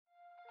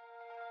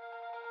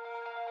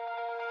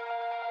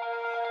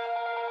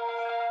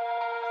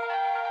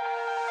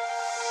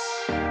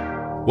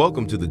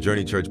Welcome to the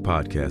Journey Church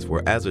podcast,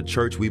 where as a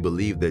church, we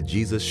believe that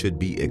Jesus should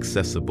be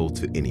accessible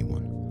to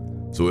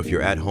anyone. So if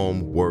you're at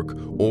home, work,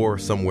 or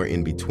somewhere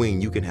in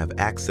between, you can have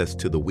access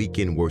to the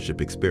weekend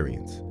worship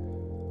experience.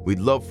 We'd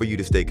love for you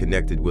to stay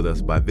connected with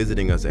us by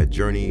visiting us at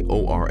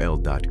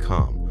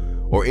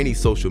journeyorl.com or any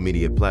social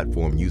media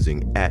platform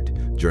using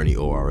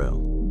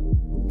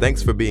 @JourneyORL.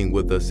 Thanks for being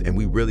with us, and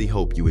we really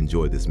hope you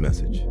enjoy this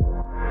message.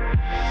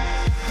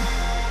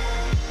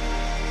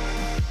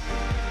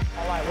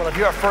 Well, if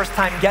you're a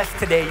first-time guest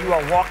today, you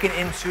are walking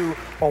into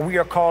what we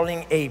are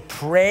calling a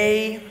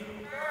Pray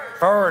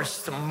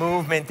First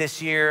movement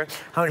this year.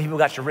 How many people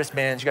got your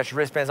wristbands? You got your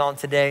wristbands on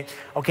today?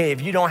 Okay,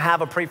 if you don't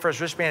have a Pray First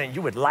wristband and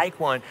you would like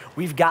one,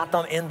 we've got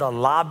them in the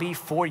lobby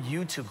for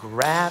you to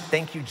grab.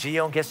 Thank you,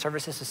 Gio, Guest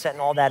Services, for setting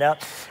all that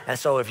up. And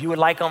so if you would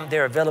like them,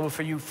 they're available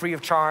for you free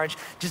of charge.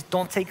 Just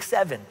don't take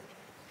 7.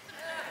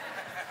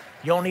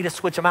 You don't need to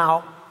switch them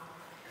out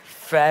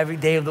for every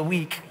day of the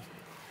week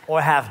or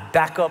have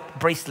backup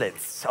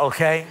bracelets,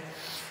 okay?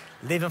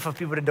 Leave them for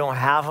people that don't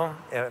have them.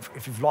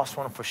 If you've lost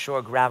one, for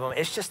sure, grab them.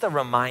 It's just a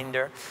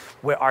reminder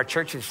where our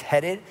church is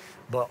headed,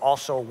 but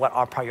also what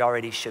our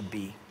priorities should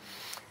be.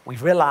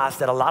 We've realized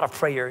that a lot of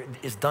prayer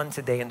is done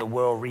today in the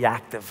world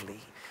reactively.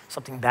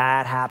 Something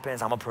bad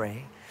happens, I'm gonna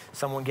pray.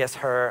 Someone gets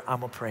hurt, I'm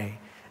gonna pray.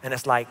 And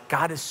it's like,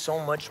 God is so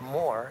much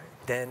more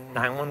than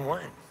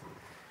 911.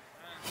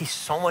 He's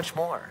so much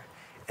more.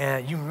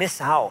 And you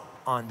miss out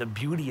on the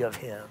beauty of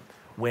him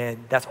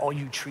when that's all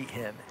you treat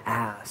him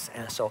as.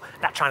 And so,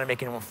 not trying to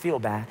make anyone feel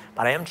bad,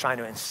 but I am trying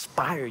to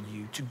inspire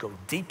you to go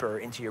deeper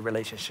into your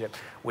relationship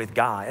with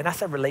God. And I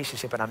said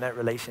relationship, and I meant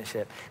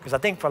relationship, because I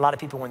think for a lot of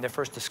people, when they're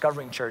first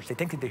discovering church, they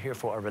think that they're here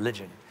for a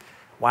religion.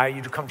 Why are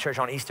you to come to church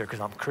on Easter?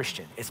 Because I'm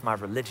Christian. It's my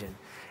religion.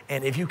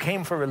 And if you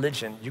came for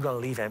religion, you're gonna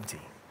leave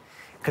empty,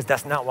 because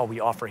that's not what we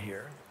offer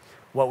here.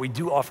 What we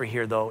do offer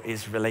here, though,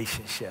 is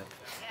relationship.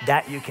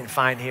 That you can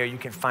find here. You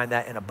can find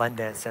that in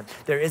abundance. And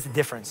there is a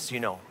difference,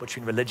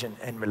 between religion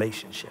and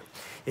relationship.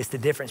 It's the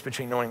difference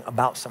between knowing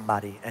about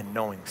somebody and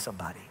knowing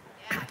somebody.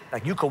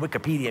 Like, you could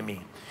Wikipedia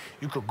me.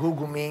 You could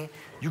Google me.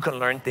 You can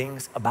learn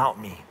things about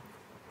me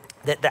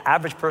that the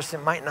average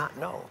person might not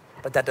know.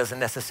 But that doesn't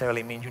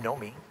necessarily mean you know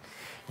me.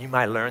 You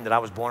might learn that I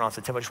was born on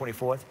September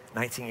 24th,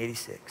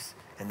 1986,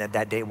 and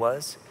that day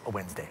was a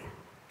Wednesday.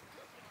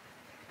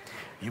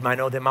 You might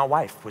know that my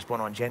wife was born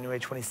on January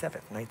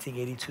 27th,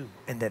 1982,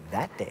 and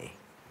that day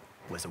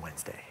was a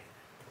Wednesday.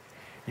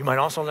 You might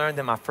also learn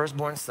that my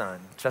firstborn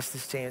son,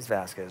 Justice James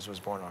Vasquez, was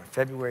born on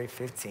February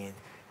 15th,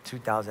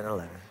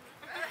 2011.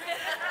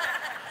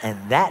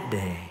 And that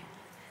day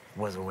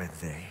was a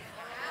Wednesday.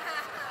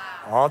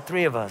 All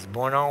 3 of us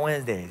born on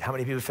Wednesdays. How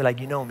many people feel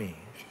like you know me?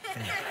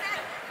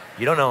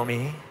 You don't know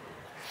me.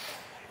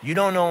 You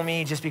don't know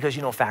me just because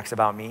you know facts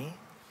about me.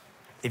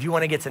 If you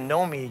want to get to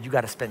know me, you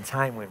got to spend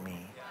time with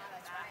me.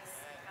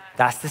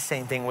 That's the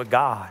same thing with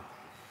God.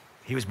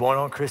 He was born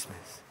on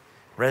Christmas,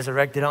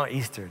 resurrected on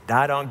Easter,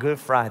 died on Good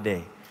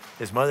Friday.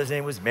 His mother's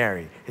name was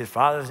Mary. His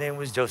father's name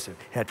was Joseph.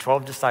 He had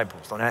 12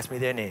 disciples. Don't ask me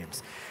their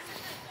names.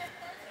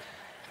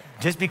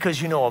 Just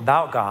because you know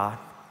about God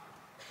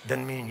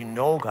doesn't mean you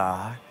know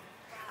God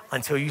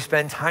until you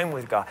spend time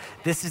with God.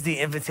 This is the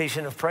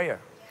invitation of prayer.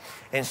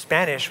 In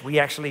Spanish, we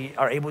actually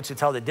are able to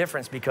tell the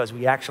difference because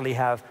we actually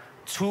have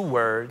 2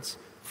 words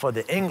for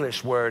the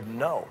English word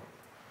know.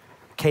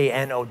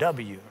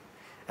 K-N-O-W.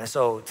 And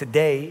so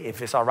today,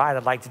 if it's all right,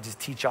 I'd like to just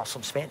teach y'all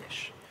some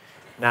Spanish.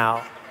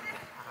 Now,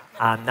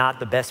 I'm not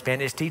the best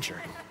Spanish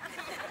teacher,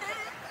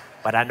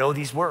 but I know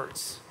these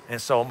words.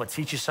 And so I'm gonna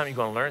teach you something,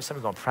 you're gonna learn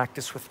something, you're gonna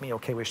practice with me.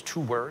 Okay, there's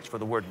 2 words for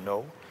the word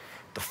know.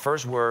 The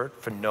first word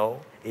for know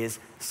is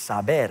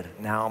saber.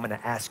 Now I'm gonna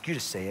ask you to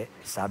say it,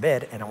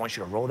 saber, and I want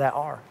you to roll that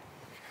R.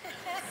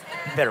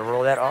 You better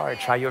roll that R,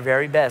 try your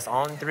very best.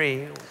 On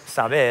 3,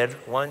 saber,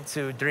 1,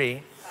 2,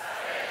 3.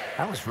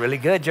 That was really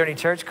good, Journey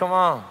Church, come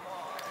on.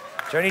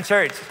 Journey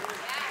Church,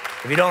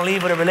 if you don't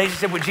leave with a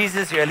relationship with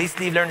Jesus, you at least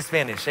learn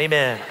Spanish,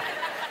 amen.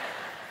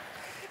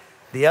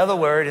 The other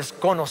word is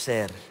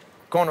conocer,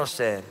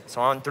 conocer.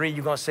 So on 3,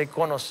 you're gonna say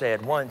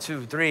conocer, 1,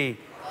 2, 3.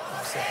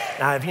 Conocer.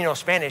 Now, if you know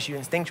Spanish, you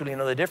instinctually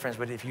know the difference,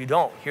 but if you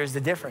don't, here's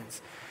the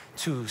difference.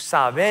 To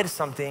saber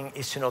something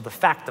is to know the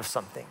fact of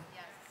something.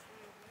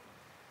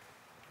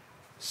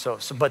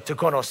 But to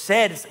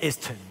conocer is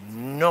to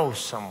know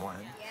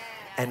someone.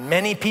 And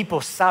many people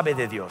sabe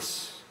de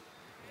Dios.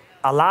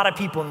 A lot of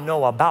people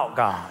know about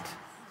God.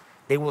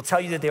 They will tell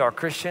you that they are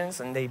Christians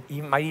and they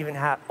might even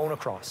own a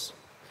cross.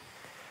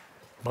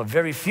 But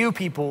very few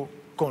people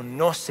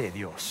conoce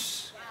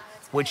Dios,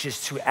 which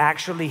is to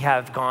actually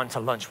have gone to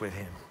lunch with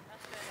him,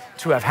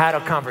 to have had a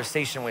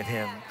conversation with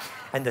him.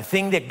 And the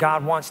thing that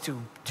God wants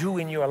to do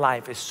in your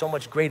life is so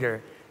much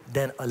greater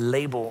than a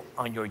label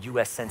on your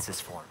US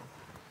Census form.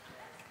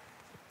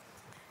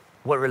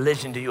 What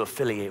religion do you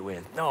affiliate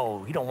with?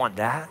 No, you don't want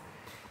that.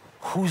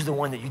 Who's the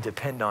one that you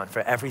depend on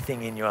for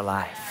everything in your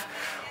life?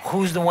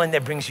 Who's the one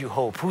that brings you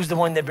hope? Who's the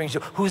one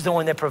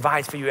that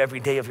provides for you every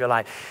day of your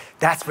life?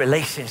 That's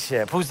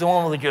relationship. Who's the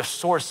one where your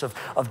source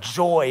of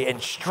joy and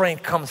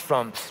strength comes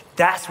from?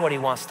 That's what he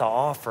wants to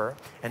offer,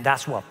 and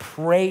that's what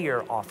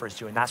prayer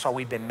offers you. And that's why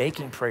we've been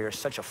making prayer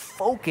such a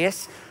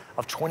focus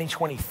of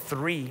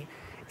 2023.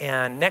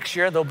 And next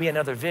year, there'll be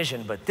another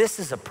vision, but this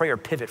is a prayer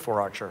pivot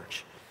for our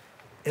church.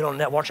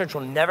 Our church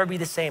will never be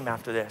the same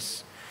after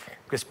this,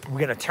 because we're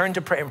gonna turn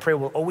to prayer, and prayer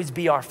will always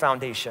be our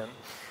foundation.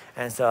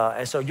 And so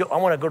I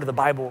want to go to the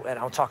Bible, and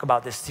I'll talk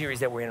about this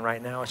series that we're in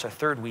right now. It's our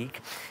third week,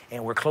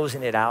 and we're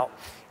closing it out.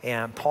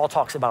 And Paul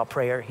talks about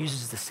prayer. He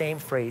uses the same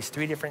phrase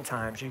 3 different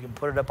times. You can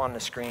put it up on the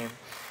screen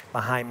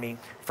behind me.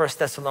 1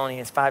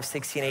 Thessalonians 5,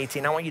 16,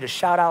 18. I want you to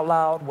shout out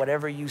loud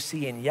whatever you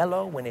see in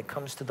yellow when it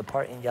comes to the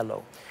part in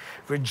yellow.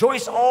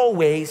 Rejoice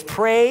always,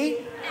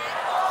 pray,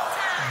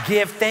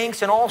 give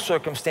thanks in all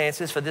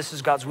circumstances, for this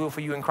is God's will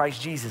for you in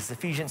Christ Jesus.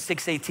 Ephesians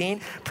 6, 18.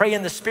 Pray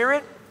in the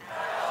Spirit.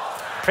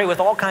 Pray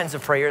with all kinds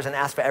of prayers and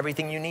ask for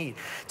everything you need.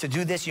 To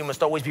do this, you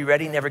must always be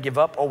ready, never give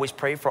up, always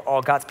pray for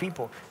all God's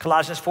people.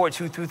 Colossians 4,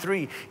 2 through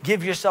 3.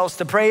 Give yourselves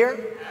to prayer,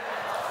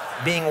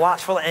 being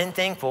watchful and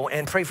thankful,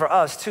 and pray for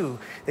us too,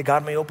 that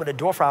God may open a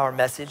door for our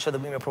message so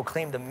that we may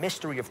proclaim the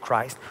mystery of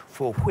Christ,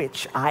 for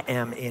which I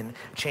am in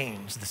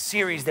chains. The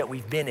series that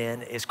we've been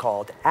in is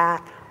called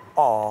At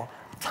All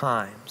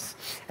Times.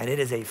 And it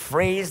is a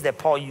phrase that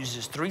Paul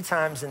uses 3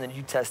 times in the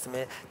New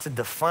Testament to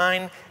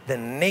define the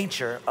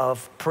nature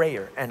of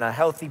prayer and a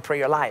healthy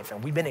prayer life.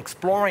 And we've been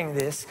exploring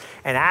this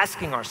and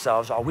asking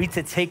ourselves, are we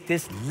to take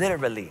this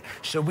literally?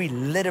 Should we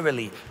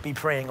literally be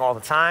praying all the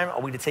time? Are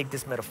we to take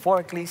this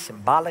metaphorically,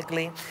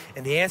 symbolically?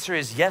 And the answer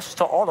is yes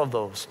to all of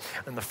those.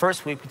 In the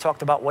first week, we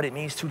talked about what it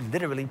means to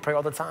literally pray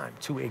all the time,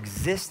 to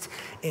exist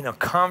in a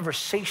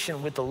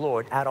conversation with the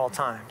Lord at all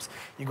times.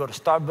 You go to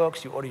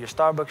Starbucks, you order your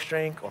Starbucks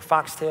drink or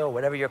Foxtail,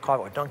 whatever your coffee,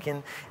 or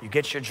Dunkin', you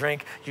get your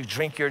drink, you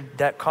drink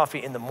that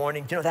coffee in the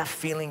morning. You know that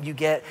feeling you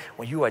get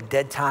when you are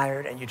dead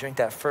tired and you drink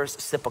that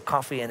first sip of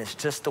coffee and it's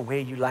just the way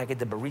you like it.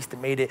 The barista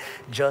made it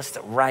just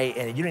right,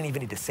 and you didn't even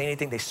need to say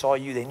anything. They saw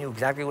you, they knew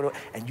exactly what it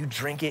was, and you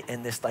drink it,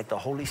 and it's like the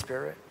Holy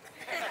Spirit.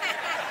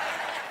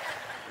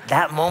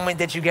 That moment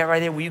that you get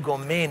right there where you go,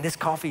 man, this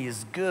coffee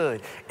is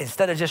good.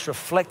 Instead of just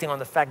reflecting on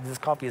the fact that this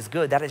coffee is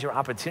good, that is your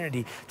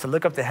opportunity to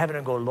look up to heaven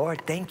and go,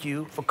 Lord, thank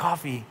you for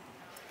coffee.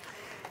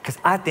 Because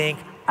I think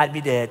I'd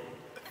be dead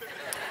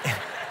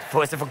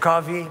for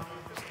coffee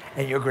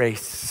and your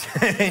grace,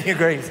 your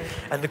grace,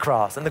 and the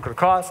cross, and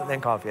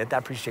then coffee. I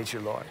appreciate you,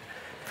 Lord.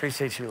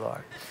 Appreciate you,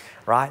 Lord.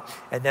 Right?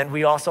 And then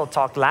we also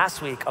talked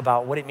last week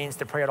about what it means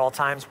to pray at all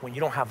times when you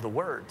don't have the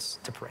words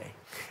to pray.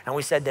 And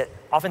we said that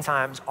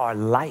oftentimes our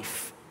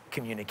life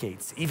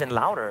communicates even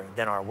louder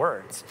than our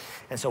words.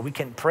 And so we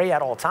can pray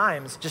at all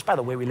times just by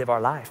the way we live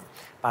our life,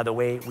 by the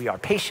way we are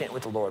patient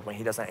with the Lord when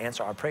he doesn't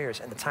answer our prayers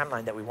in the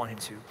timeline that we want him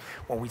to.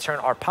 When we turn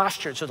our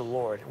posture to the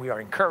Lord, we are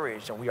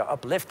encouraged and we are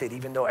uplifted,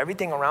 even though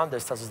everything around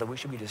us tells us that we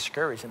should be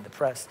discouraged and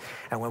depressed.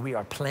 And when we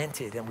are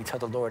planted and we tell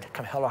the Lord,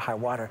 come hell or high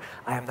water,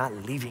 I am not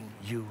leaving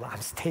you,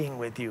 I'm staying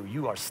with you.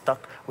 You are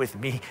stuck with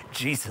me,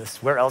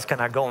 Jesus. Where else can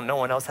I go? No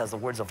one else has the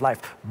words of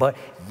life but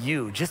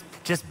you. Just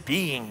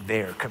being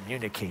there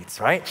communicates,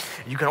 right?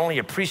 You can only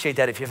appreciate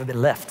that if you've ever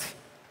been left.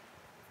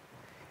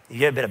 If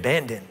you've ever been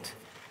abandoned.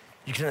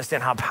 You can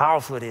understand how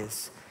powerful it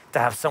is to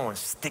have someone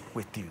stick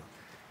with you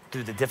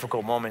through the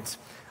difficult moments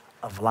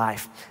of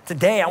life.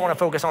 Today, I want to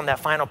focus on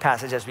that final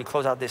passage as we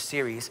close out this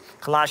series,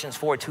 Colossians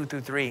 4, 2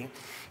 through 3.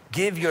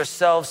 Give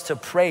yourselves to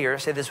prayer,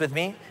 say this with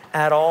me,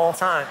 at all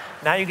times.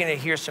 Now you're going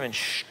to hear some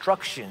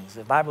instructions.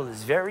 The Bible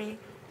is very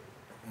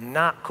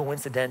not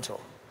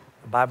coincidental.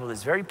 The Bible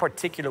is very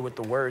particular with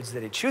the words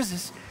that it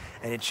chooses,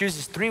 and it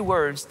chooses 3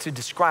 words to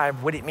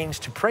describe what it means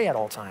to pray at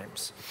all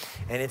times.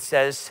 And it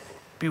says,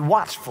 be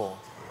watchful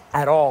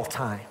at all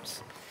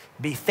times.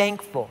 Be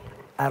thankful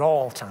at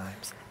all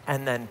times.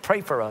 And then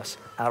pray for us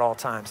at all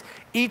times.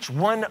 Each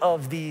one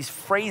of these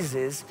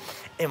phrases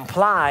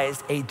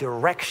implies a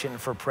direction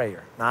for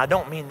prayer. Now, I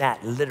don't mean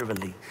that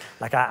literally.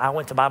 Like I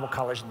went to Bible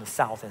college in the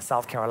South, in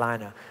South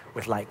Carolina,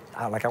 with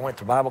I went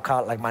to Bible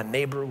college, like my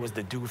neighbor was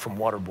the dude from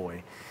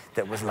Waterboy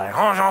that was like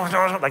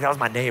that was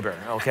my neighbor,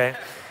 okay?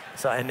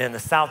 So, and in the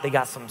South, they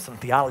got some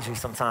theology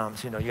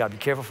sometimes, you gotta be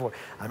careful for it.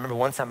 I remember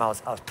one time I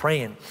was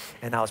praying,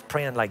 and I was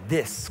praying like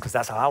this, because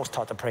that's how I was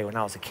taught to pray when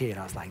I was a kid.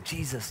 I was like,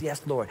 Jesus,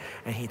 yes, Lord.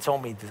 And he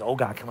told me, this old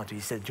guy came up to me,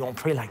 he said, you don't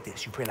pray like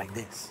this, you pray like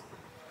this.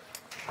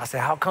 I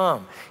said, how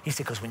come? He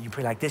said, because when you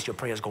pray like this, your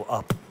prayers go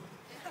up.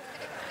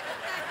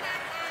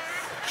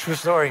 True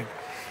story.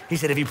 He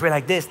said, if you pray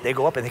like this, they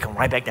go up and they come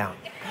right back down.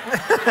 So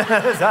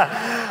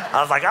I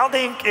was like, I don't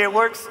think it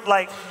works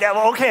like that.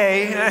 Well,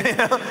 okay.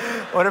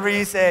 Whatever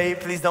you say,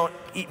 please don't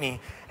eat me.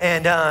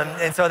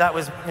 And so that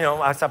was,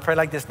 I pray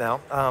like this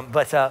now.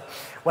 But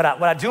what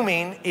I do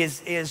mean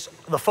is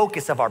the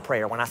focus of our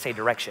prayer when I say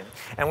direction.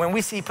 And when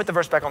we see, put the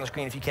verse back on the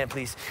screen if you can,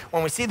 please.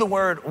 When we see the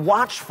word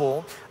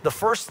watchful, the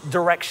first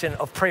direction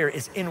of prayer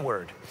is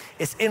inward.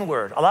 It's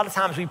inward. A lot of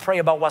times we pray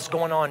about what's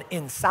going on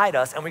inside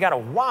us, and we got to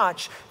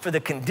watch for the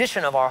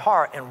condition of our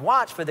heart and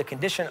watch for the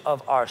condition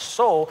of our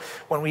soul.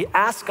 When we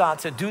ask God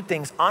to do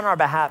things on our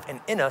behalf and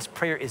in us,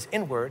 prayer is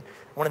inward.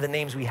 One of the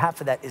names we have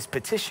for that is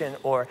petition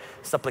or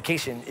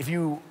supplication. If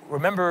you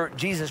remember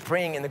Jesus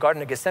praying in the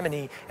Garden of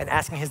Gethsemane and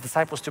asking his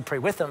disciples to pray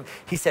with him,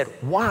 he said,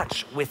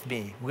 watch with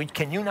me.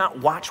 Can you not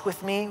watch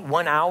with me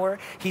 1 hour?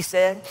 He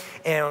said,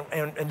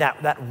 and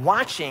that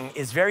watching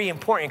is very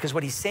important, because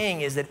what he's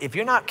saying is that if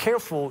you're not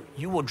careful,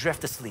 you will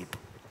drift asleep.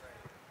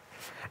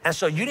 And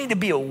so you need to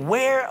be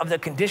aware of the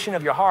condition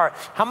of your heart.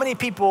 How many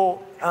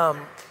people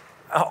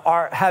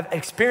have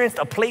experienced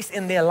a place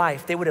in their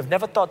life they would have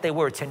never thought they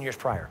were 10 years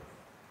prior?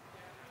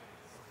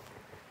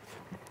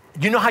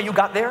 You know how you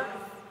got there?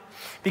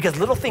 Because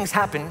little things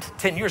happened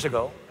 10 years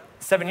ago,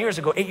 7 years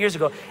ago, 8 years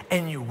ago,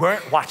 and you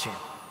weren't watching.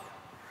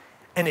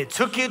 And it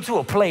took you to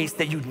a place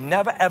that you'd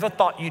never ever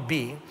thought you'd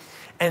be.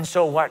 And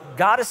so what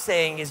God is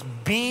saying is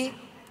be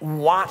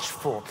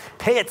watchful.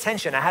 Pay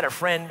attention. I had a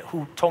friend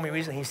who told me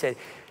recently, he said,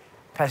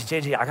 Pastor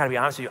JJ, I gotta be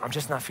honest with you, I'm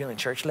just not feeling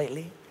church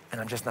lately,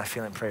 and I'm just not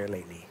feeling prayer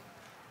lately.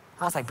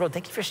 I was like, bro,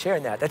 thank you for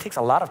sharing that. That takes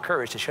a lot of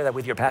courage to share that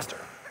with your pastor.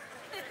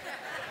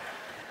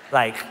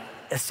 Like,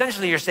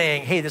 essentially you're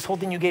saying, hey, this whole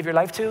thing you gave your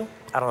life to,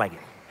 I don't like it.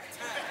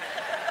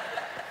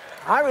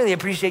 I really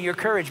appreciate your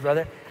courage,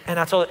 brother. And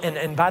I told,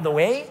 and by the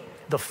way,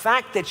 the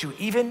fact that you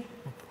even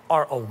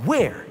are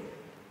aware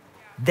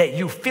that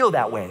you feel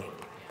that way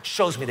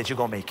shows me that you're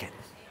gonna make it.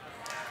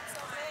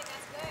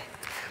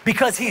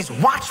 Because he's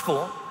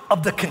watchful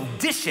of the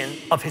condition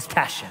of his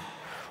passion.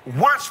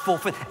 Watchful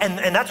for, and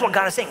that's what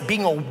God is saying,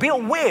 be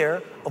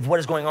aware of what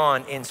is going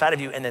on inside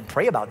of you, and then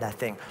pray about that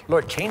thing.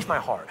 Lord, change my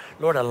heart.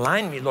 Lord,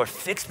 align me. Lord,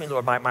 fix me.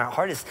 Lord, my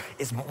heart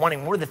is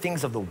wanting more of the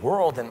things of the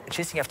world and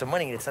chasing after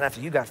money. It's not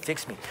after you, God,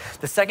 fix me.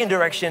 The second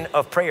direction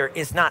of prayer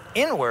is not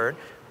inward,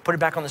 put it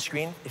back on the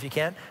screen if you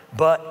can,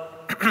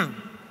 but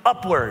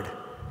upward.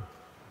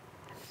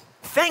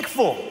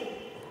 Thankful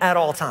at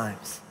all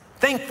times.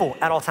 Thankful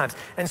at all times.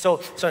 And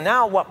so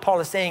now what Paul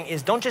is saying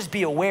is, don't just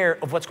be aware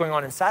of what's going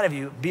on inside of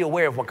you, be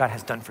aware of what God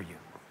has done for you.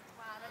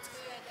 Wow, that's good,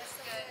 that's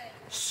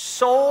good.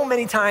 So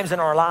many times in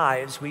our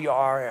lives, we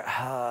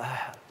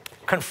are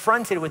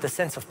confronted with a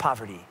sense of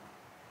poverty,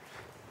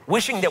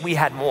 wishing that we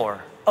had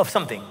more of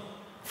something,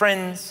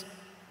 friends,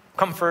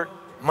 comfort,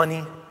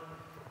 money,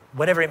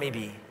 whatever it may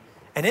be.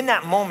 And in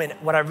that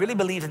moment, what I really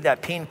believe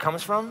that pain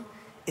comes from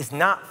is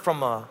not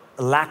from a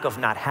lack of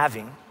not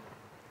having,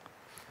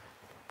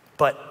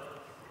 but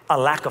a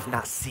lack of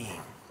not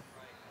seeing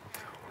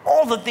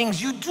all the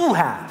things you do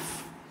have.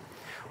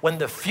 When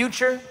the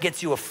future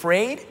gets you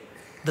afraid,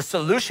 the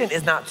solution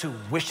is not to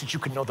wish that you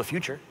could know the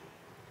future.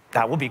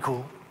 That would be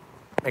cool.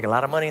 Make a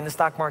lot of money in the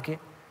stock market.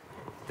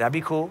 That'd be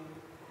cool.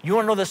 You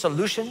wanna know the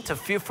solution to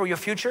fear for your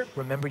future?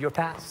 Remember your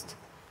past.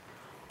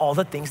 All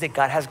the things that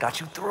God has got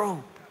you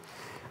through.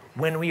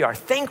 When we are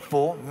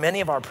thankful,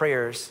 many of our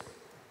prayers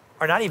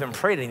are not even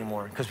prayed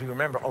anymore, because we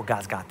remember, oh,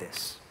 God's got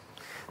this.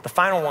 The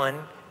final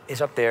one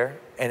is up there,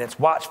 and it's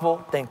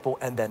watchful, thankful,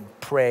 and then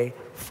pray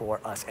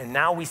for us. And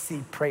now we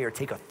see prayer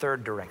take a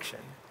third direction.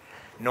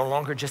 No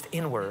longer just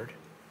inward,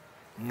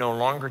 no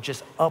longer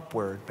just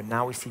upward, but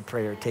now we see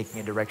prayer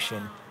taking a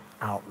direction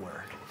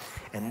outward.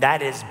 And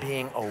that is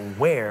being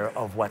aware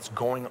of what's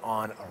going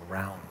on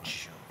around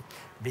you.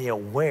 Be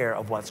aware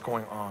of what's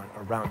going on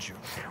around you.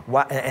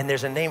 And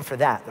there's a name for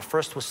that. The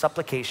first was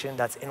supplication,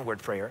 that's inward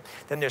prayer.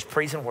 Then there's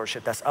praise and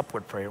worship, that's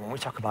upward prayer. When we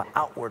talk about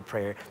outward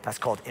prayer, that's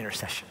called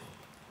intercession.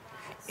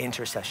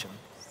 Intercession.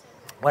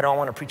 Why do I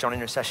want to preach on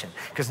intercession?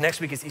 Because next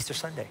week is Easter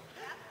Sunday.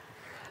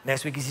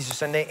 Next week is Easter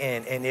Sunday,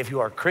 and if you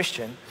are a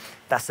Christian,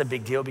 that's a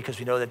big deal, because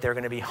we know that there are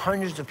going to be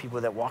hundreds of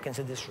people that walk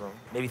into this room,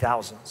 maybe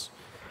thousands,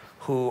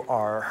 who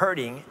are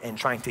hurting and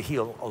trying to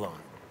heal alone,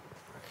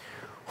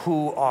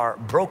 who are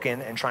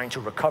broken and trying to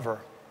recover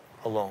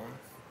alone,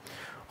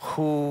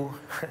 who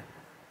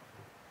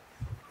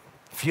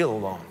feel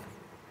alone.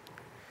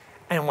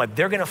 And what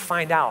they're going to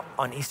find out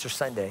on Easter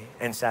Sunday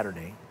and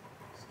Saturday,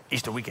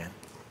 Easter weekend,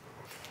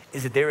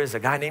 is that there is a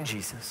guy named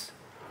Jesus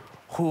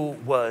who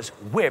was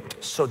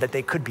whipped so that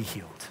they could be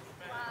healed,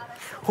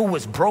 who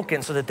was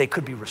broken so that they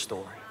could be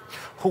restored,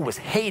 who was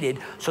hated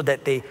so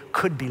that they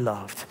could be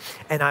loved.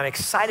 And I'm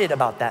excited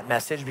about that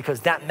message,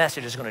 because that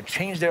message is going to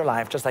change their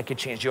life just like it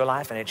changed your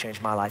life and it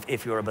changed my life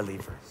if you're a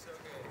believer.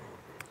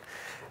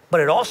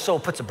 But it also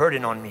puts a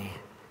burden on me,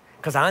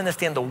 because I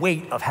understand the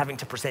weight of having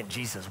to present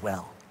Jesus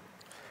well.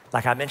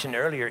 Like I mentioned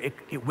earlier,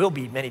 it will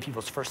be many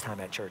people's first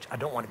time at church. I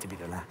don't want it to be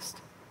their last.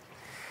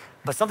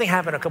 But something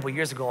happened a couple of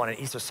years ago on an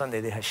Easter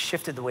Sunday that has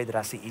shifted the way that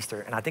I see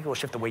Easter, and I think it will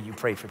shift the way you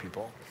pray for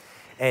people.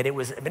 And it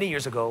was many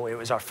years ago, it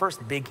was our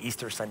first big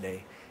Easter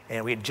Sunday,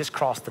 and we had just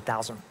crossed the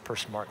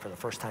 1,000-person mark for the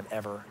first time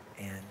ever.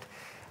 And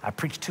I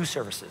preached 2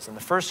 services, and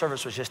the first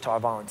service was just to our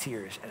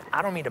volunteers. And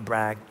I don't mean to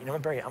brag. You know,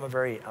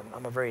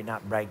 I'm a very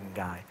not bragging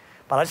guy.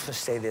 But I just want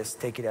to say this,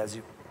 take it as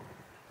you.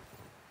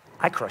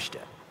 I crushed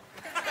it.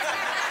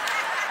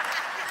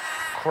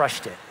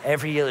 Crushed it.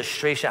 Every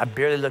illustration, I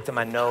barely looked at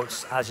my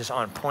notes. I was just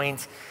on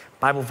point.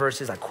 Bible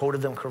verses, I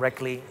quoted them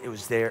correctly. It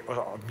was there.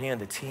 Me and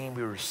the team,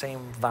 we were the same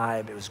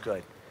vibe. It was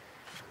good.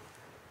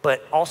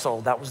 But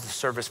also, that was the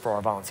service for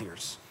our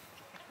volunteers.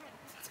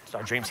 It's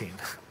our dream team.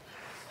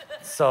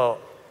 So,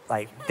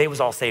 like, they was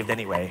all saved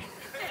anyway.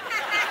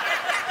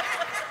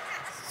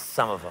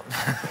 Some of them.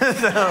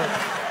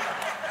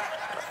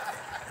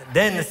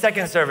 Then the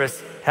second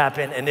service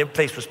happened, and the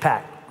place was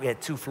packed. We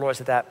had 2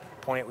 floors at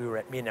that point. We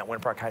were meeting at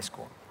Winter Park High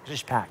School. It was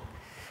just packed.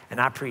 And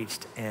I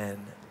preached, and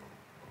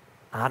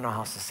I don't know how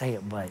else to say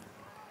it, but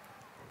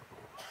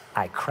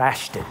I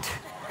crashed it.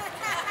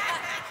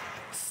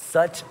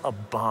 Such a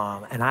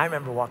bomb. And I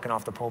remember walking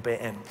off the pulpit,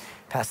 and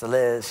Pastor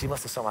Liz, she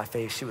must have saw my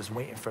face. She was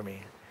waiting for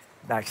me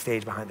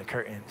backstage behind the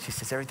curtain. She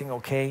says, everything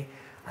okay?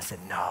 I said,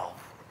 no.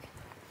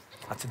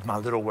 I said my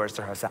little words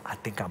to her. I said, I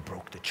think I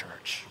broke the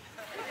church.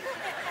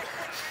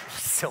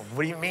 So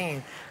what do you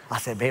mean? I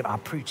said, babe, I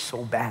preached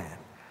so bad.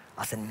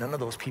 I said, none of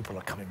those people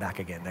are coming back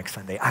again next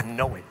Sunday. I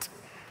know it.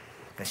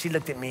 And she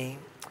looked at me,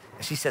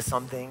 and she said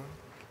something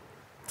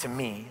to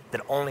me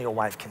that only a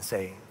wife can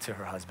say to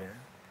her husband,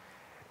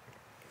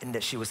 and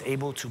that she was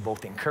able to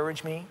both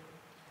encourage me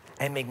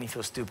and make me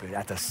feel stupid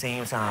at the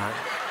same time.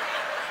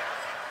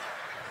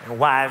 And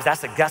wives,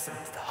 that's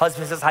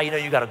husbands, that's how you know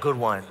you got a good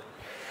one.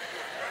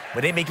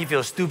 But they make you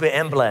feel stupid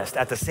and blessed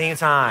at the same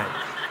time.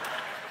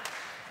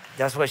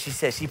 That's what she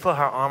said. She put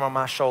her arm on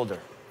my shoulder,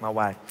 my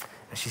wife,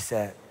 and she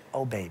said,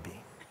 oh,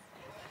 baby,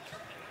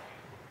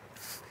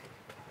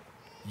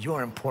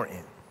 you're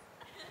important,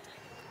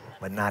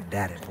 but not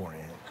that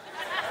important.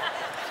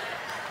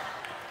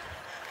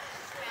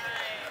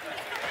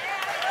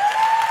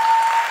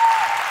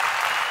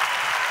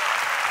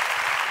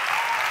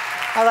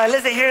 I was like,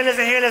 listen here,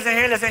 listen here, listen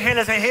here, listen here,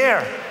 listen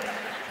here.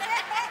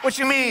 What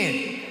you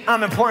mean?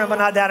 I'm important, but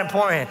not that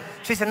important.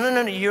 She said,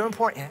 no, you're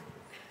important.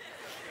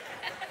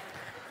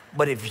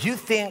 But if you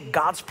think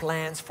God's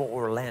plans for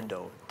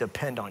Orlando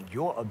depend on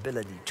your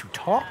ability to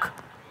talk,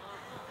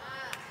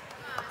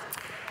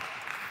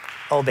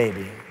 oh,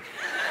 baby,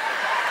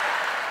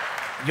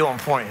 you're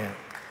important,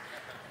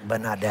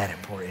 but not that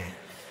important.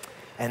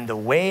 And the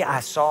way I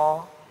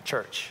saw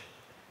church,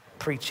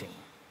 preaching,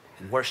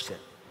 worship,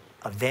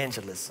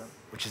 evangelism,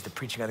 which is the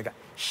preaching of the God,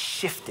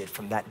 shifted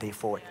from that day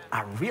forward.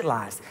 I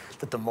realized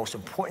that the most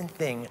important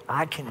thing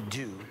I can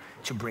do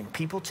to bring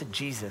people to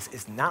Jesus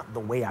is not the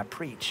way I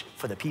preach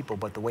for the people,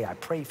 but the way I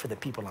pray for the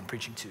people I'm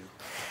preaching to.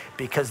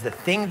 Because the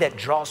thing that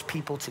draws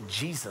people to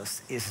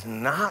Jesus is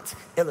not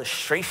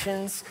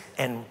illustrations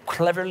and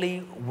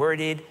cleverly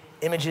worded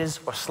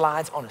images or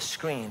slides on a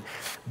screen,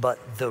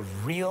 but the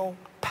real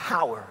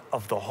power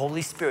of the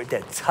Holy Spirit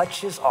that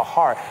touches a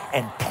heart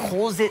and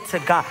pulls it to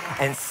God.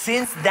 And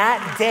since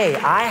that day,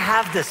 I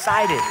have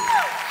decided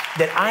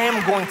that I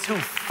am going to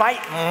fight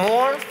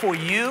more for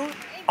you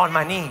on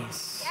my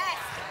knees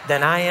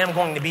than I am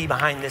going to be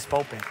behind this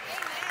pulpit.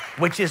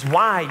 Which is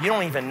why you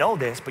don't even know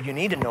this, but you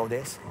need to know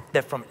this,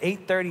 that from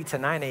 8:30 to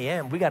 9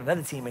 a.m., we got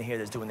another team in here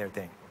that's doing their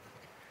thing.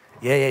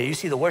 Yeah, you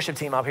see the worship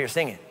team out here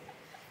singing.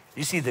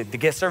 You see the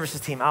guest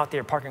services team out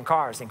there parking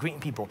cars and greeting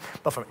people.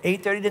 But from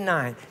 8:30 to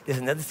 9, there's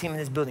another team in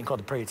this building called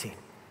the prayer team.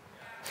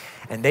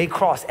 And they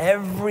cross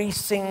every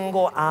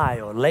single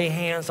aisle, lay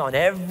hands on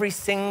every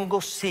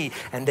single seat,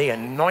 and they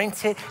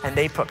anoint it and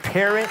they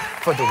prepare it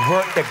for the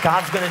work that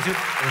God's gonna do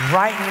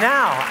right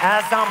now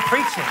as I'm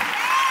preaching.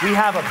 We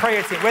have a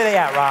prayer team. Where they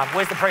at, Rob?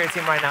 Where's the prayer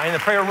team right now? In the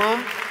prayer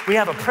room? We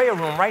have a prayer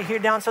room right here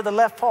down to the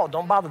left, Paul.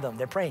 Don't bother them,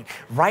 they're praying.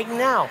 Right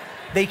now,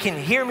 they can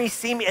hear me,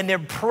 see me, and they're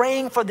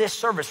praying for this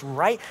service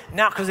right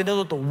now because they know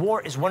that the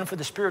war is won for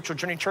the spiritual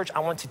journey. Church, I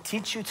want to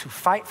teach you to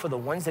fight for the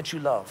ones that you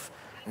love,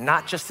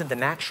 not just in the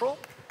natural,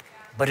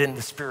 but in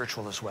the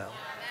spiritual as well.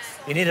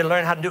 You need to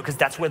learn how to do it because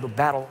that's where the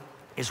battle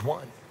is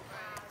won.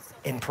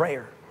 In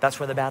prayer, that's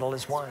where the battle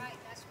is won.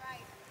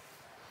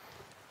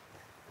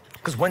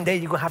 Because one day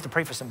you're gonna have to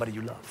pray for somebody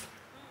you love.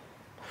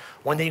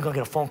 One day you're gonna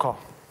get a phone call.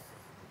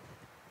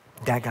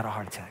 Dad got a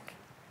heart attack.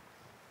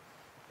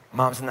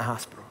 Mom's in the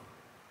hospital.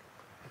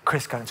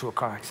 Chris got into a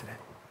car accident.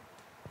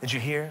 Did you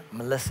hear?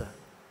 Melissa,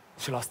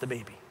 she lost the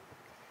baby.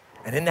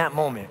 And in that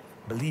moment,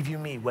 believe you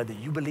me, whether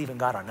you believe in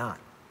God or not,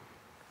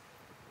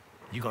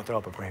 you're gonna throw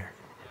up a prayer.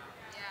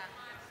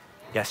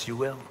 Yes, you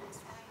will.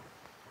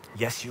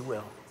 Yes, you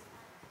will.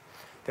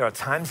 There are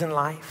times in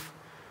life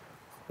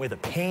where the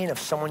pain of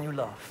someone you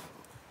love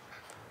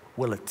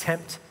will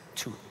attempt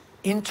to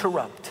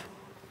interrupt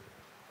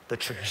the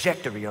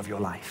trajectory of your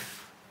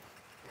life.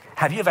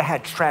 Have you ever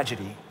had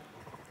tragedy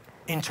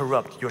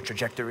interrupt your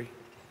trajectory?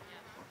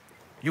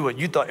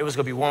 You thought it was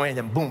gonna be one way and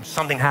then boom,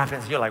 something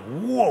happens. You're like,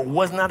 whoa,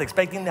 was not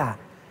expecting that.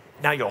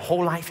 Now your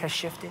whole life has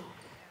shifted.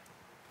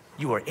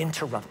 You are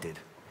interrupted.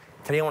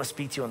 Today I wanna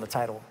speak to you on the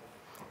title,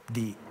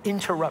 The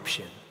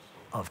Interruption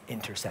of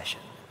Intercession.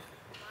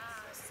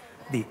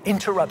 The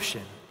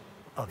Interruption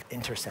of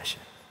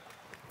intercession.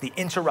 The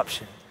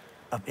interruption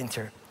of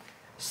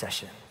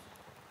intercession.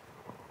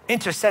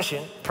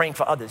 Intercession, praying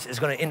for others, is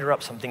going to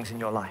interrupt some things in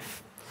your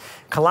life.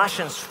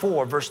 Colossians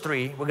 4, verse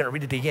 3, we're going to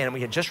read it again.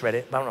 We had just read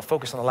it, but I want to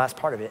focus on the last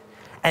part of it.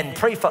 And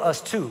pray for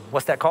us too.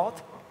 What's that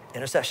called?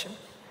 Intercession.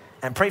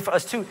 And pray for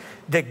us too,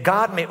 that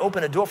God may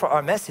open a door for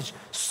our message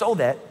so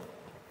that,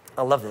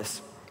 I love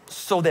this,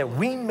 so that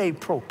we may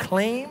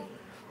proclaim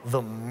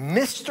the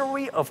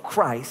mystery of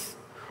Christ,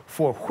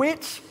 for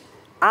which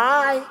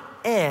I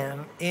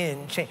am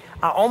in chains.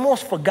 I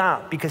almost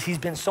forgot because he's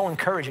been so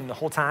encouraging the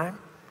whole time.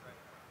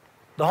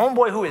 The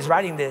homeboy who is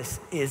writing this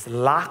is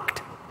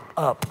locked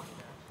up.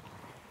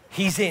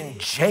 He's in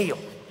jail.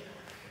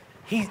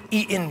 He's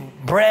eating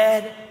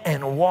bread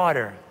and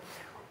water.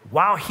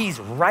 While he's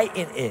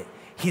writing it,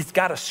 he's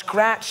got to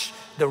scratch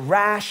the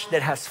rash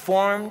that has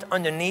formed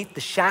underneath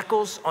the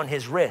shackles on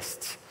his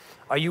wrists.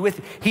 Are you with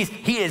me?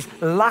 He is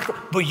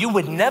locked, but you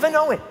would never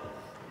know it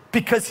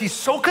because he's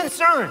so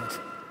concerned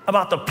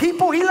about the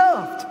people he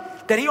loved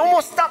that he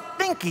almost stopped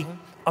thinking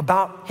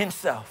about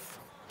himself.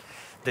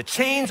 The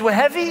chains were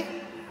heavy,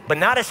 but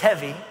not as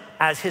heavy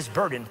as his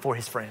burden for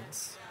his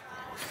friends.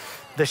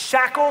 The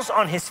shackles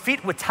on his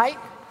feet were tight,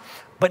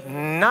 but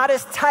not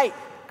as tight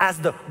as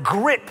the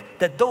grip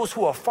that those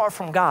who are far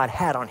from God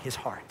had on his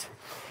heart.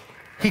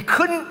 He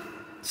couldn't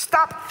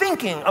stop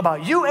thinking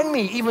about you and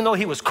me, even though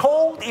he was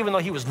cold, even though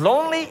he was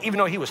lonely, even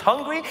though he was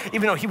hungry,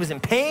 even though he was in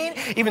pain,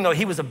 even though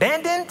he was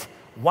abandoned.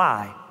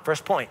 Why?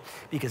 First point,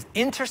 because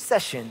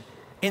intercession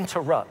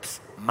interrupts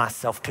my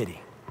self-pity.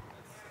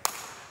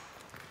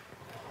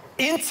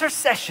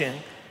 Intercession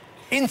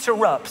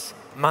interrupts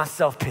my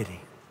self-pity.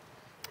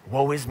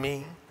 Woe is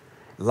me.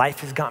 Life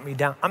has got me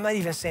down. I'm not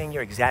even saying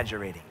you're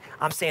exaggerating.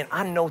 I'm saying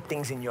I know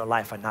things in your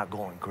life are not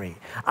going great.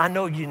 I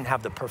know you didn't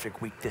have the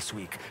perfect week this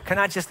week. Can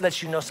I just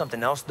let you know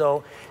something else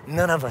though?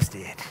 None of us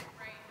did.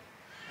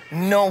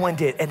 No one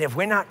did. And if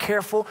we're not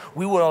careful,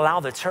 we will allow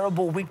the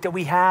terrible week that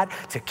we had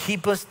to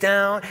keep us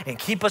down and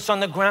keep us on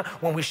the ground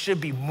when we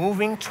should be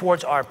moving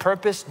towards our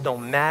purpose no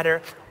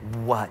matter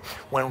what.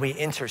 When we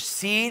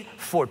intercede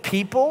for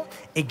people,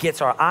 it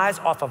gets our eyes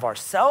off of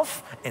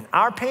ourselves and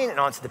our pain and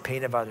onto the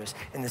pain of others.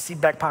 In the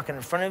seat back pocket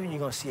in front of you, you're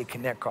going to see a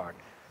Connect card.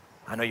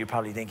 I know you're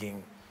probably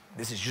thinking,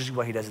 this is usually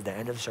what he does at the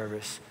end of the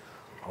service.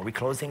 Are we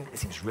closing? It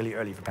seems really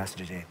early for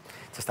Pastor Jay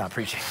to stop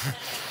preaching.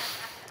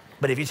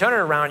 But if you turn it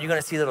around, you're going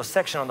to see a little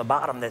section on the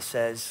bottom that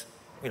says,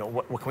 you know,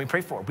 what can we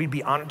pray for? We'd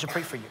be honored to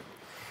pray for you.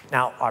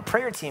 Now, our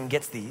prayer team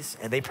gets these,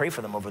 and they pray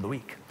for them over the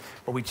week.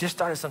 But we just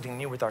started something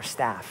new with our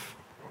staff.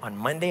 On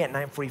Monday at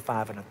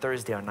 9:45 and on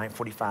Thursday at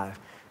 9:45,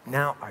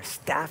 now our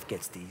staff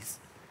gets these,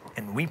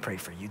 and we pray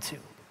for you too.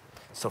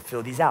 So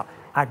fill these out.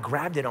 I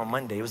grabbed it on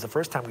Monday. It was the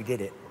first time we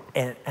did it.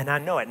 And I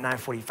know at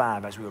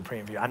 9:45, as we were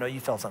praying for you, I know you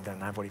felt something at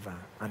 9:45.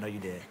 I know you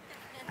did.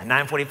 At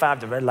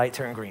 9:45, the red light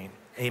turned green.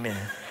 Amen.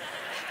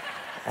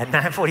 At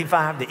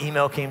 9:45, the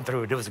email came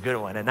through. It was a good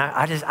one. And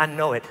I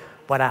know it.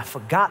 What I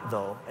forgot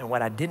though, and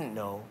what I didn't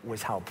know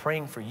was how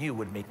praying for you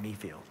would make me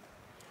feel.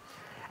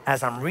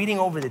 As I'm reading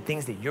over the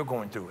things that you're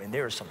going through, and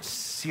there is some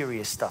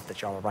serious stuff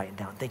that y'all are writing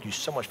down. Thank you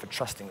so much for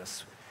trusting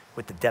us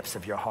with the depths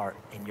of your heart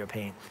and your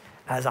pain.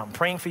 As I'm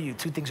praying for you,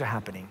 two things are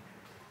happening.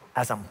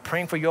 As I'm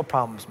praying for your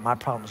problems, my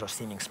problems are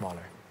seeming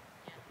smaller.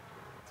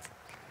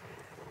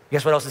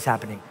 Guess what else is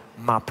happening?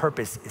 My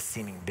purpose is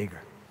seeming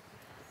bigger.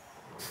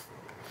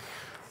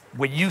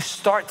 When you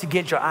start to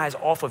get your eyes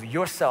off of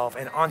yourself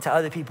and onto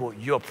other people,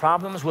 your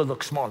problems will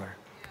look smaller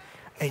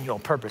and your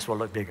purpose will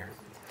look bigger.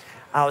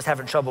 I was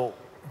having trouble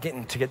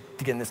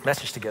getting this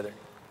message together.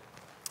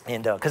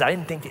 And because I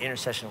didn't think the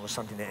intercession was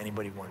something that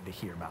anybody wanted to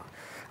hear about.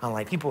 I'm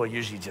like, people are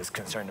usually just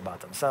concerned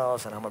about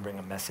themselves, and I'm gonna bring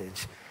a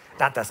message.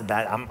 Not that's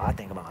bad, I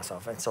think about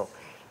myself. And so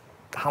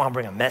how am I gonna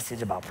bring a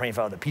message about praying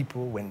for other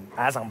people when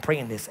as I'm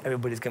praying this,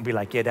 everybody's gonna be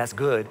like, yeah, that's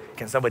good.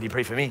 Can somebody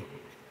pray for me?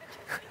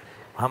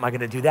 How am I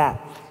gonna do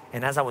that?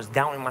 And as I was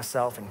doubting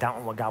myself and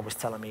doubting what God was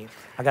telling me,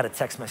 I got a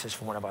text message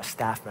from one of our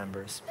staff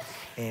members,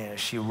 and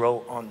she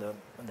wrote on the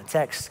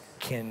text,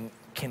 do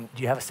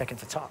you have a second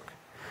to talk?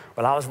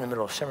 Well, I was in the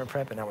middle of sermon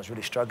prep and I was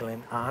really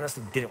struggling. I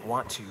honestly didn't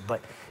want to,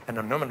 and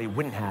I normally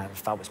wouldn't have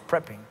if I was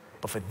prepping,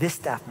 but for this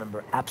staff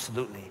member,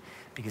 absolutely,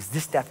 because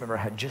this staff member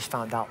had just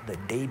found out the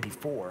day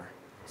before,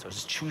 so it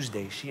was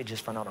Tuesday, she had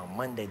just found out on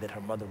Monday that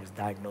her mother was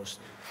diagnosed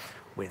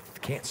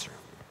with cancer,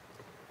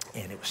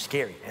 and it was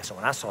scary. And so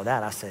when I saw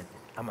that, I said,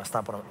 I'm gonna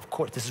stop. Of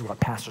course, this is what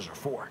pastors are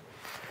for.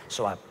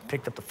 So I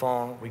picked up the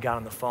phone, we got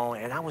on the phone,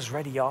 and I was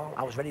ready, y'all.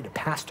 I was ready to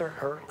pastor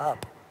her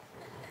up.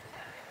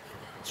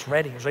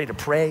 I was ready to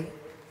pray,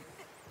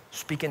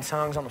 speak in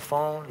tongues on the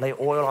phone, lay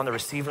oil on the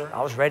receiver.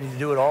 I was ready to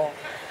do it all.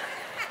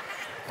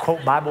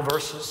 Quote Bible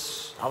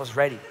verses, I was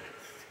ready.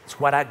 It's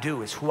what I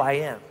do, it's who I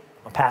am.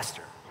 I'm a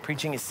pastor.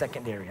 Preaching is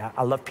secondary.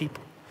 I love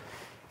people.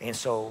 And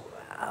so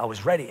I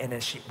was ready, and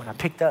then when I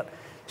picked up,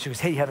 she goes,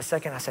 hey, you have a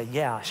second? I said,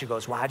 yeah. She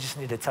goes, well, I just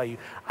need to tell you,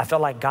 I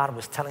felt like God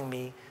was telling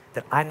me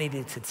that I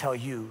needed to tell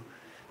you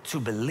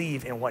to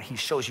believe in what he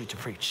shows you to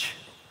preach.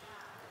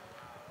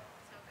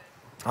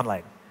 I'm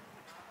like,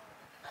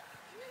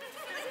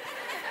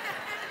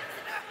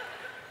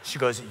 She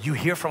goes, you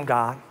hear from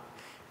God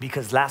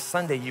because last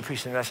Sunday you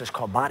preached a message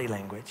called Body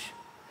Language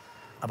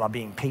about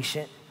being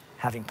patient,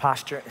 having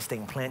posture, and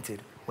staying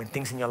planted when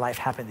things in your life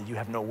happen that you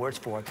have no words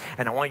for.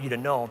 And I want you to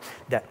know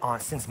that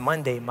since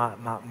Monday, my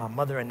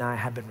mother and I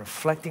have been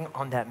reflecting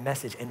on that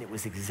message, and it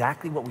was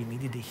exactly what we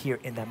needed to hear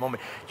in that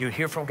moment. You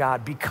hear from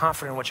God, be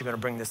confident in what you're gonna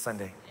bring this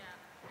Sunday.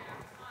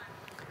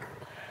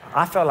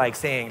 I felt like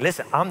saying,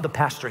 listen, I'm the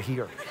pastor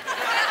here.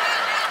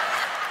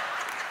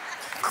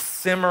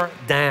 Simmer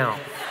down.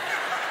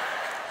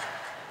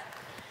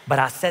 But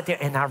I sat there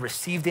and I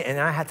received it, and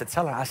I had to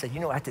tell her, I said, you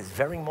know, at this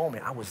very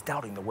moment, I was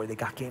doubting the word that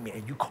God gave me,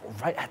 and you called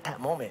right at that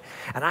moment.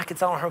 And I could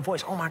tell in her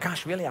voice, oh my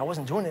gosh, really? I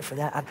wasn't doing it for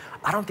that.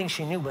 I don't think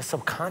she knew, but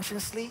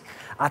subconsciously,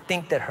 I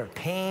think that her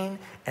pain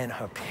and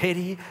her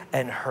pity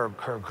and her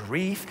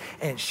grief,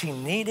 and she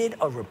needed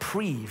a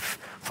reprieve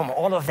from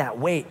all of that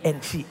weight,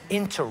 and she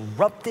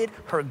interrupted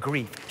her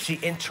grief. She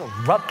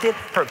interrupted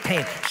her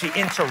pain. She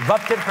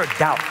interrupted her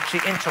doubt. She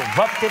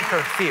interrupted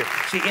her fear.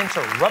 She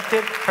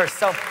interrupted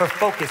herself, her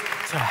focus,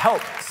 to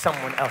help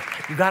someone else.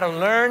 You gotta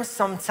learn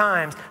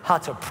sometimes how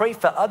to pray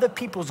for other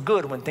people's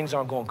good when things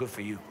aren't going good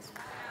for you.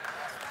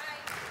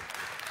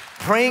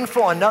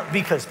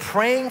 Because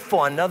praying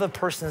for another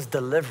person's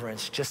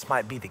deliverance just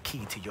might be the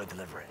key to your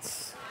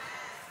deliverance.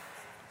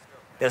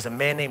 There's a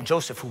man named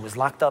Joseph who was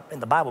locked up in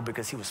the Bible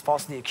because he was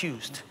falsely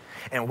accused.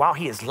 And while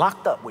he is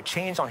locked up with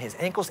chains on his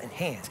ankles and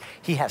hands,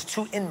 he has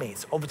two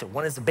inmates over to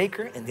one is the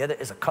baker and the other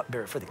is a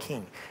cupbearer for the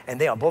king. And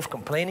they are both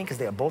complaining because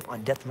they are both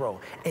on death row.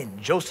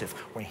 And Joseph,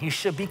 when he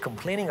should be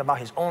complaining about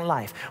his own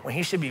life, when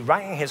he should be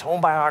writing his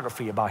own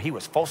biography about he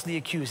was falsely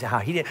accused and how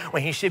he did,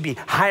 when he should be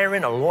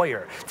hiring a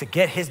lawyer to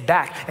get his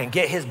back and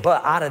get his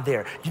butt out of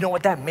there. You know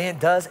what that man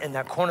does in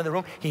that corner of the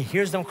room? He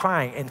hears them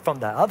crying, and from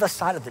the other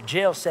side of the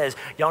jail says,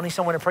 y'all need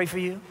someone to pray for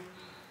you?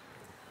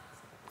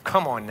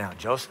 Come on now,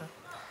 Joseph.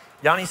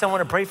 Y'all need someone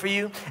to pray for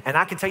you? And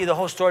I can tell you the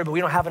whole story, but we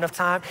don't have enough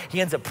time.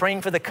 He ends up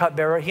praying for the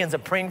cupbearer. He ends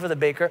up praying for the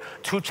baker.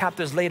 2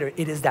 chapters later,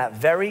 it is that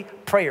very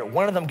prayer.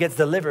 One of them gets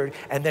delivered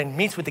and then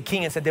meets with the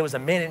king and said, there was a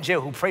man in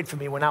jail who prayed for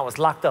me when I was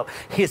locked up.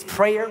 His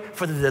prayer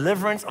for the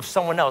deliverance of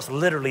someone else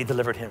literally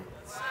delivered him.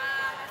 Wow,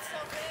 that's so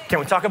big. Can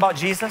we talk about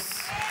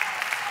Jesus?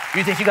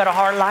 You think you got a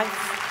hard life?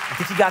 You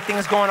think you got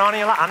things going on in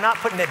your life? I'm not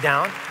putting it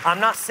down. I'm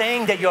not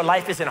saying that your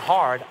life isn't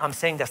hard. I'm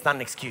saying that's not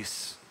an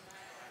excuse.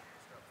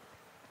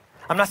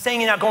 I'm not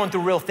saying you're not going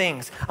through real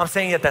things. I'm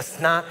saying that that's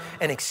not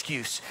an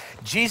excuse.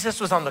 Jesus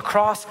was on the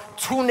cross,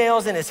 2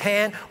 nails in his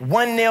hand,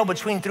 1 nail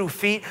between 2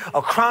 feet,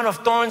 a crown of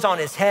thorns on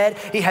his head.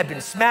 He had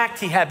been smacked.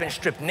 He had been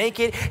stripped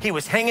naked. He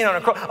was hanging on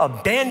a cross,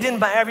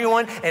 abandoned by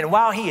everyone. And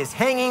while he is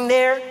hanging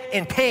there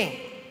in pain,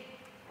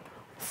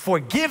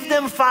 forgive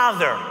them,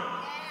 Father,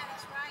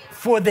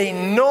 for they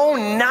know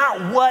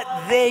not what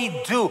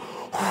they do.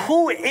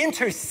 Who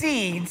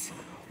intercedes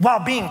while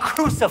being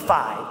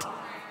crucified?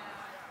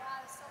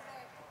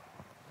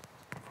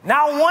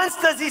 Not once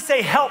does he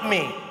say, help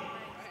me.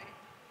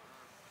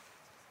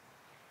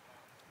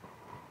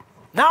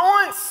 Not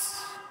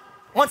once.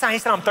 One time he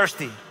said, I'm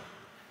thirsty.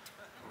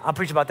 I'll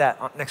preach about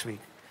that next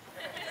week.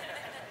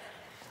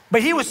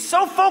 But he was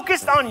so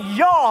focused on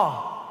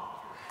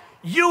y'all,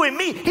 you and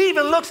me. He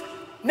even looks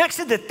next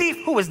to the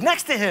thief who was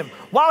next to him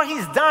while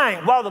he's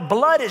dying, while the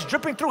blood is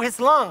dripping through his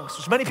lungs,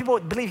 which many people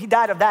believe he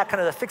died of that kind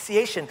of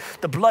asphyxiation,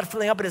 the blood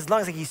filling up in his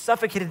lungs like he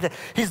suffocated.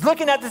 He's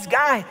looking at this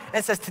guy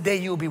and says, today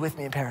you will be with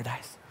me in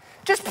paradise.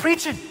 Just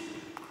preaching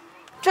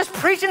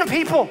to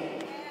people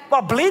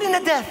while bleeding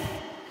to death.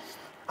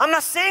 I'm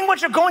not saying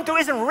what you're going through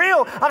isn't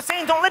real. I'm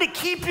saying don't let it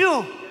keep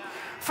you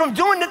from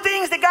doing the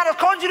things that God has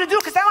called you to do,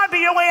 because that might be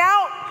your way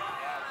out.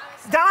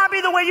 That might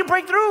be the way you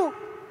break through.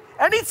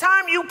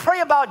 Anytime you pray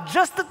about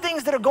just the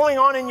things that are going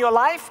on in your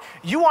life,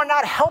 you are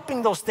not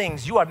helping those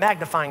things. You are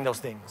magnifying those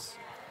things.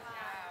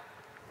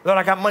 Lord,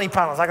 I got money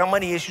problems. I got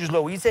money issues,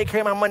 Lord. Will you take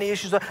care of my money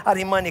issues? Lord? I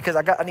need money because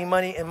I need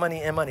money and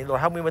money and money. Lord,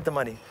 help me with the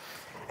money.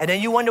 And then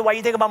you wonder why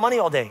you think about money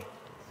all day.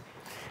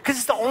 Because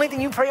it's the only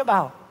thing you pray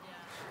about.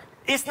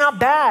 It's not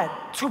bad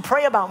to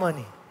pray about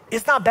money.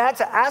 It's not bad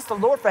to ask the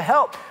Lord for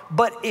help.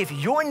 But if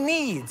your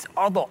needs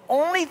are the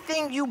only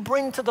thing you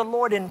bring to the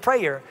Lord in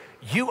prayer,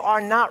 you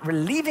are not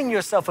relieving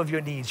yourself of your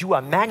needs. You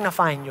are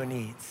magnifying your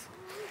needs.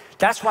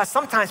 That's why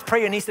sometimes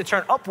prayer needs to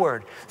turn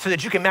upward so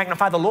that you can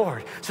magnify the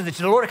Lord, so that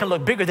the Lord can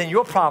look bigger than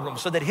your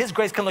problems, so that his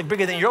grace can look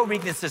bigger than your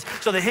weaknesses,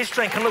 so that his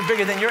strength can look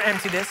bigger than your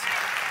emptiness.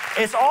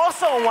 It's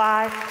also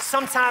why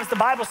sometimes the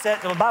Bible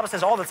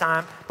says all the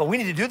time, but we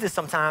need to do this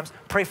sometimes,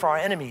 pray for our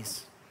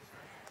enemies.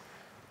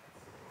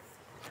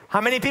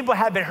 How many people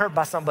have been hurt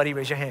by somebody?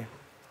 Raise your hand.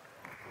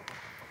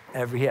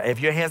 If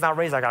your hand's not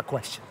raised, I got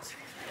questions.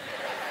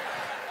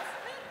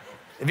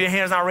 If your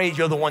hand's not raised,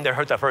 you're the one that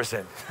hurt that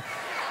person.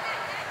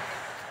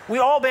 We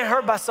all been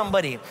hurt by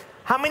somebody.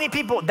 How many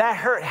people that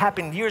hurt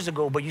happened years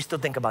ago, but you still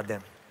think about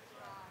them?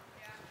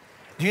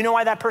 Do you know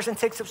why that person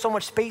takes up so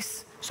much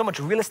space, so much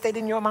real estate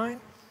in your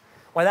mind?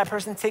 Why that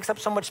person takes up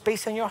so much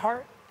space in your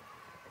heart?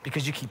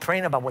 Because you keep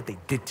praying about what they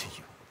did to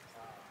you.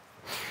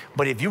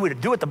 But if you were to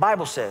do what the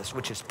Bible says,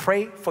 which is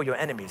pray for your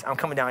enemies. I'm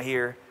coming down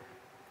here,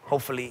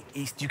 hopefully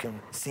east, you can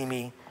see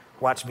me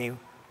Watch me.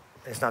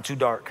 It's not too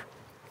dark.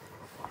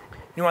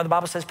 You know why the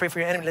Bible says pray for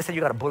your enemy? Let's say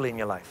you got a bully in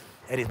your life.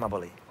 Eddie's my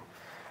bully.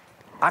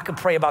 I could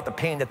pray about the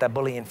pain that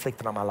bully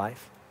inflicted on my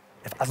life.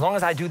 As long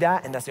as I do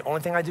that, and that's the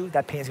only thing I do,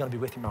 that pain is gonna be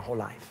with me my whole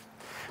life.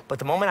 But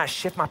the moment I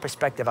shift my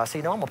perspective, I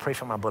say, no, I'm gonna pray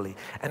for my bully.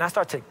 And I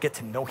start to get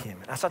to know him.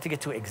 And I start to get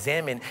to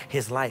examine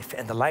his life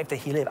and the life that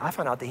he lived. I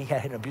found out that he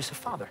had an abusive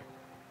father.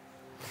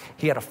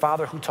 He had a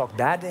father who talked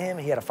bad to him.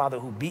 He had a father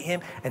who beat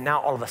him. And now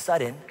all of a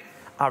sudden,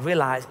 I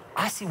realize,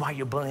 I see why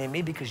you're bullying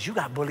me, because you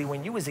got bullied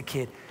when you was a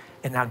kid.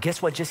 And now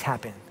guess what just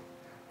happened?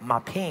 My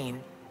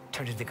pain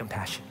turned into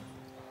compassion.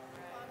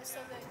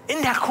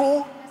 Isn't that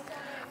cool?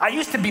 I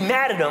used to be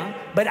mad at him,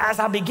 but as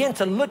I began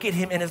to look at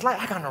him in his life,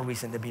 I got no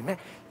reason to be mad.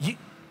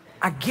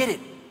 I get it.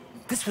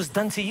 This was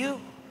done to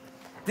you.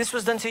 This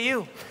was done to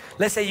you.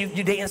 Let's say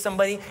you're dating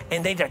somebody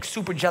and they're like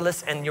super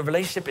jealous and your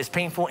relationship is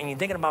painful and you're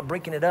thinking about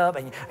breaking it up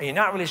and you're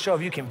not really sure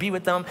if you can be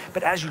with them.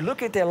 But as you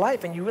look at their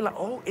life and you realize,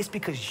 oh, it's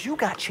because you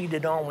got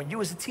cheated on when you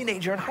was a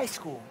teenager in high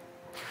school.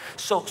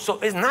 So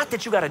it's not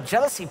that you got a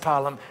jealousy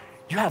problem.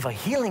 You have a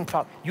healing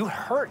problem. You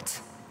hurt.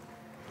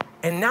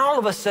 And now all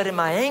of a sudden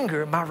my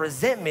anger, my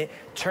resentment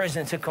turns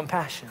into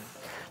compassion.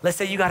 Let's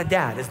say you got a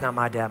dad. It's not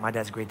my dad. My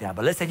dad's a great dad.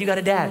 But let's say you got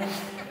a dad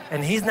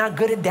and he's not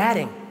good at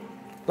dadding.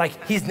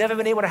 Like he's never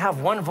been able to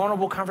have one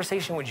vulnerable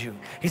conversation with you.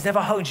 He's never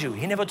hugged you.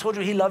 He never told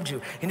you he loved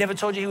you. He never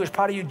told you he was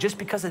proud of you just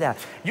because of that.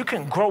 You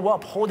can grow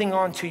up holding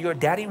on to your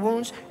daddy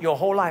wounds your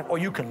whole life, or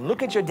you can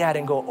look at your dad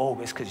and go, oh,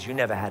 it's because you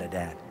never had a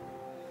dad.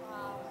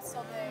 Wow, that's so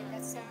big,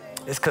 that's so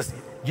big. It's because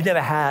you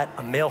never had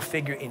a male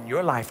figure in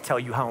your life tell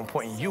you how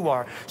important you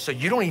are, so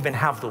you don't even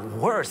have the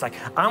words. Like,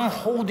 I'm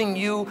holding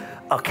you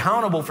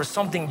accountable for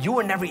something you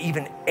were never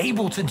even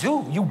able to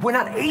do. You were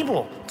not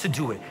able to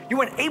do it. You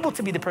weren't able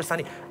to be the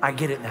person. I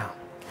get it now.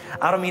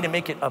 I don't mean to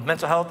make it a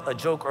mental health, a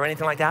joke or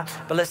anything like that,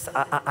 but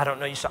I don't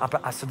know you, so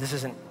this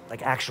isn't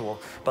like actual,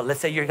 but let's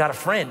say you got a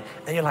friend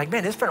and you're like,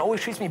 man, this friend always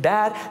treats me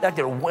bad. Like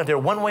they're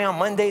one way on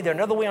Monday, they're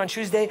another way on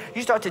Tuesday.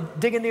 You start to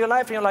dig into your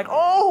life and you're like,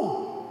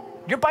 oh,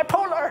 you're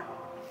bipolar.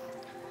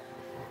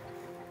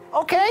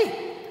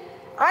 Okay,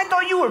 I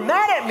thought you were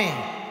mad at me.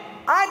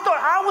 I thought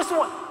I was the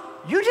one.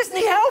 You just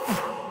need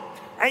help.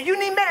 And you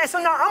need medicine.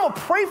 So now I'm gonna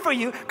pray for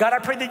you. God, I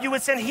pray that you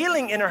would send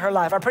healing into her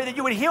life. I pray that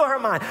you would heal her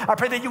mind. I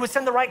pray that you would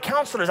send the right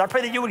counselors. I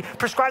pray that you would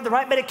prescribe the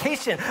right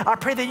medication. I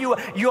pray that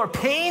your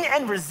pain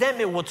and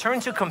resentment will turn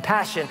to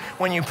compassion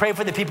when you pray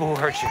for the people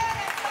who hurt you.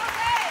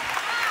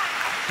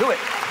 Do it.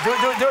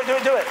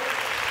 Do it.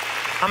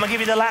 I'm gonna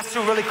give you the last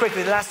two really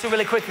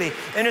quickly.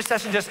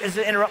 Intercession just is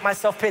to interrupt my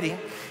self-pity.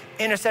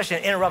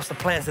 Intercession interrupts the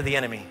plans of the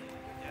enemy.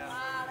 Wow,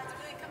 that's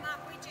good. Come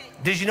on, preach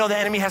it. Did you know the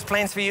enemy has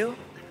plans for you?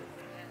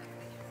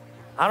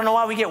 I don't know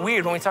why we get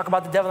weird when we talk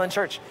about the devil in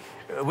church.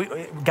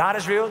 God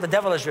is real, the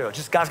devil is real.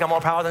 Just God's got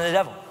more power than the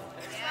devil.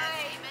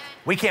 Right.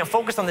 We can't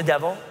focus on the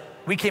devil.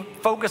 We can't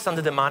focus on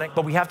the demonic,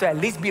 but we have to at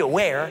least be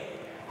aware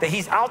that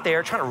he's out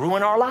there trying to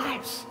ruin our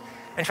lives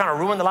and trying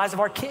to ruin the lives of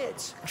our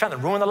kids, and trying to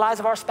ruin the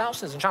lives of our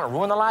spouses, and trying to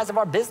ruin the lives of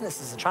our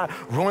businesses, and trying to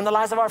ruin the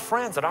lives of our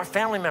friends and our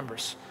family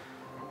members.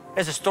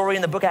 There's a story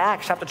in the book of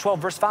Acts, chapter 12,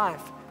 verse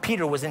 5.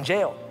 Peter was in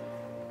jail.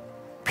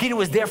 Peter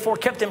was therefore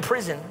kept in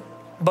prison,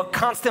 but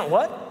constant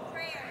what?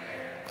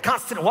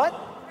 Constant what?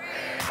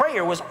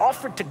 Prayer was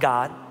offered to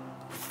God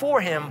for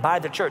him by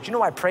the church. You know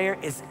why prayer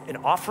is an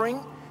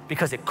offering?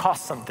 Because it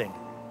costs something.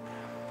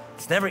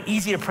 It's never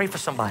easy to pray for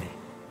somebody.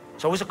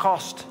 It's always a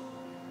cost.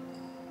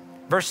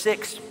 Verse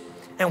 6,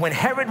 and when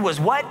Herod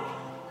was what?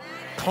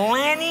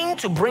 Planning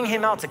to bring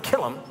him out to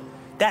kill him,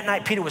 that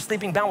night Peter was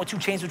sleeping bound with two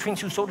chains between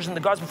two soldiers, and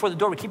the guards before the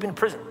door were keeping him in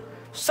prison.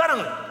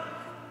 Suddenly,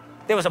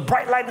 there was a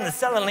bright light in the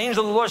cell, and the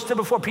angel of the Lord stood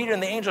before Peter,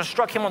 and the angel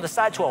struck him on the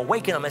side to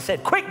awaken him and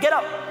said, quick, get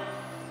up.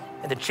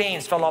 And the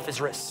chains fell off his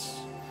wrists.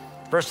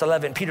 Verse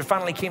 11, Peter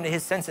finally came to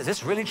his senses.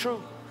 It's really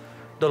true.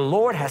 The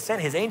Lord has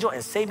sent his angel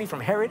and saved me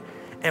from Herod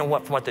and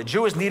what the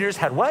Jewish leaders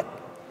had what?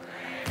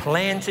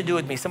 Planned to do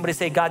with me. Somebody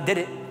say, God did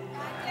it.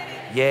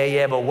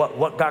 Yeah, but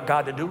what got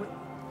God to do it?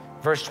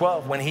 Verse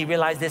 12, when he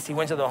realized this, he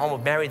went to the home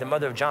of Mary, the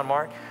mother of John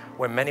Mark,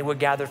 where many were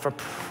gathered for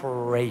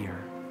prayer.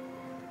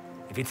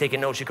 If you're taking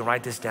notes, you can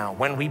write this down.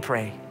 When we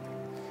pray,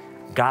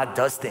 God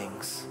does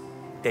things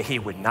that he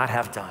would not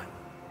have done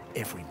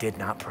if we did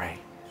not pray.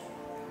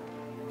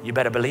 You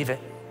better believe it.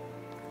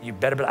 You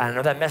better, I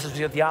know that messes with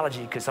your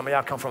theology because some of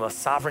y'all come from a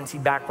sovereignty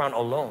background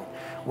alone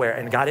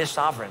and God is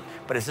sovereign,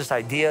 but it's this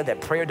idea that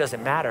prayer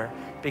doesn't matter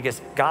because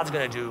God's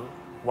gonna do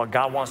what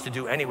God wants to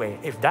do anyway.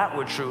 If that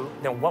were true,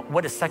 then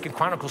what does 2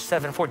 Chronicles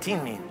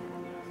 7:14 mean?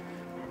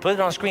 Put it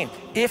on the screen.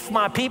 If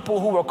my people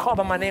who are called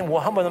by my name will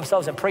humble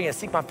themselves and pray and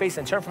seek my face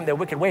and turn from their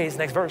wicked ways,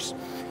 next verse,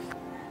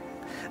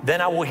 then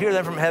I will hear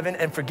them from heaven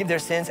and forgive their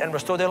sins and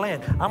restore their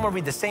land. I'm gonna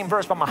read the same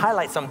verse, but I'm gonna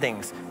highlight some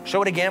things.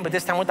 Show it again, but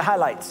this time with the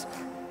highlights.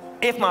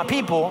 If my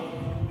people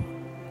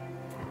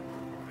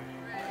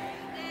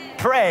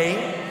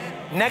pray,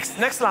 next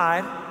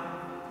slide,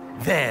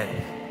 then.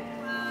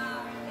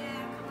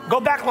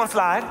 Go back one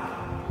slide.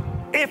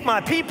 If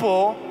my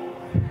people,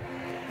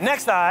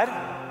 next slide,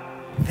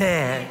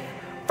 then.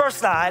 First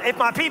slide, if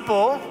my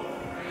people,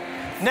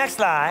 next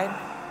slide,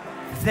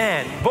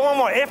 then. But one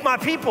more. If my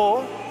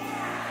people,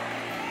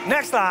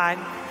 next slide.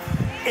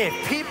 If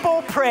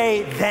people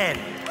pray then.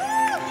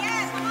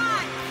 Yes, come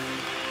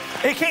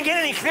on. It can't get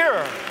any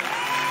clearer.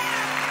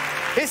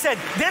 It said,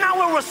 then I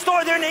will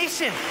restore their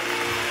nation.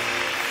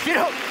 You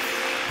know,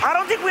 I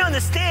don't think we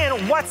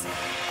understand what's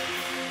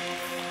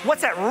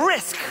at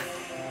risk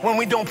when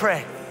we don't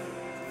pray.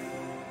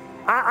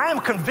 I am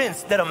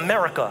convinced that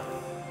America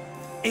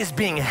is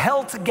being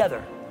held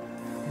together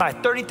by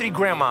 33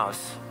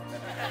 grandmas.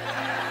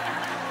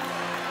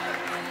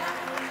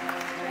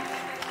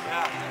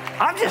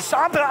 I'm just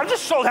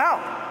sold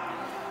out.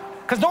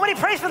 Because nobody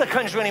prays for the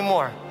country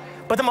anymore.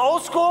 But them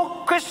old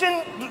school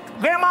Christian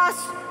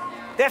grandmas,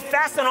 they're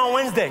fasting on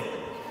Wednesday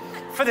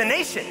for the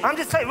nation. I'm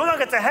just telling you, we're gonna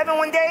get to heaven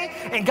one day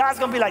and God's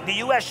gonna be like, the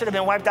US should have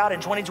been wiped out in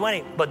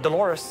 2020, but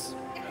Dolores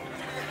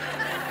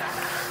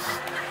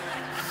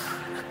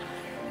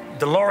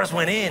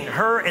went in,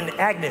 her and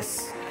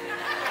Agnes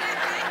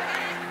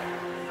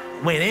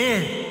went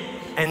in,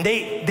 and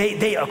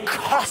they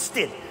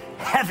accosted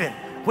heaven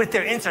with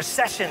their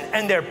intercession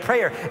and their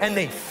prayer, and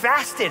they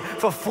fasted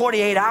for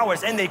 48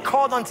 hours, and they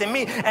called unto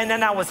me, and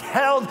then I was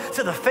held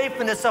to the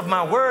faithfulness of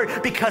my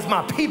word because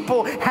my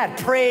people had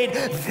prayed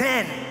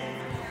then.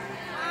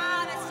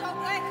 Wow, that's so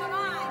good. Come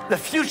on. The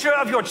future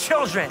of your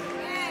children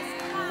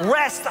Yes, come on.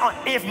 rests on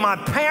if my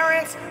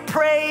parents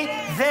pray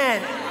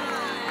then.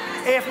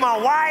 If my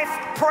wife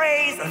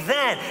prays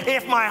then.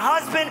 If my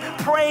husband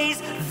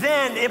prays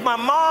then. If my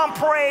mom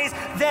prays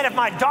then. If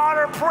my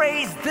daughter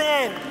prays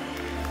then.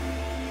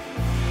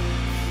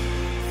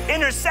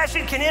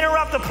 Intercession can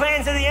interrupt the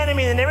plans of the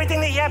enemy and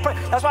everything that he had.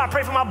 That's why I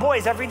pray for my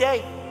boys every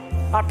day.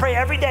 I pray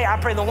every day. I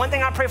pray the one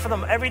thing I pray for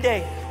them every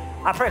day.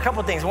 I pray a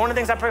couple things. One of the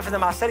things I pray for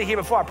them, I said it here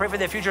before, I pray for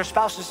their future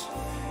spouses.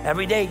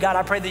 Every day, God,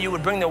 I pray that you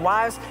would bring their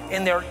wives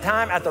in their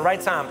time at the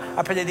right time.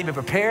 I pray that they be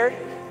prepared,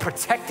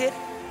 protected,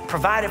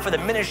 provided for the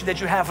ministry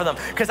that you have for them.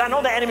 Because I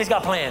know the enemy's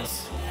got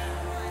plans.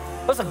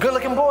 Those are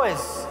good-looking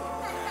boys.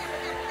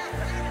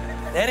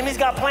 The enemy's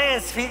got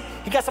plans. He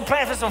got some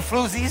plans for some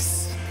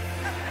floozies,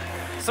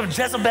 some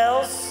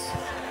Jezebels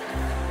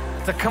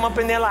to come up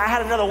in there. I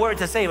had another word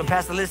to say, but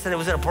Pastor Liz said it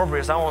was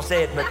inappropriate, so I won't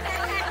say it. But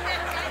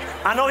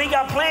I know he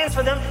got plans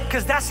for them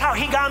because that's how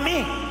he got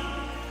me.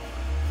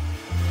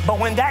 But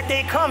when that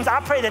day comes,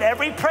 I pray that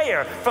every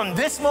prayer from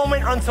this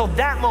moment until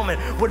that moment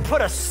would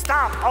put a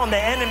stop on the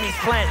enemy's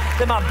plan,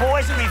 that my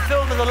boys would be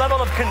filled with a level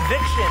of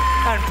conviction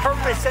and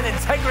purpose and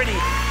integrity,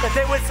 that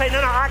they would say, no,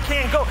 I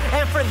can't go.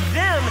 And for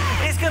them,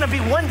 it's gonna be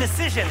one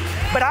decision.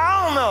 But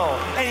I'll know,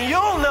 and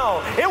you'll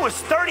know, it was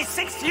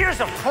 36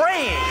 years of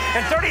praying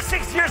and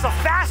 36 years of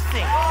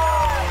fasting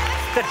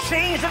to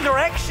change the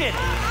direction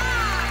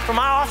for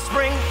my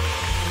offspring,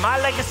 my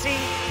legacy,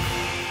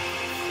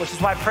 which is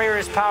why prayer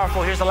is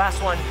powerful. Here's the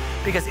last one,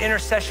 because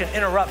intercession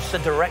interrupts the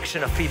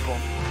direction of people.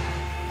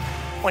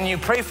 When you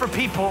pray for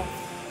people,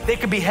 they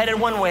could be headed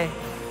one way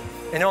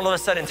and all of a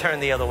sudden turn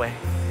the other way.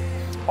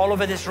 All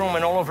over this room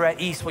and all over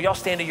at East, will y'all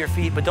stand to your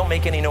feet, but don't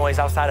make any noise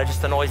outside of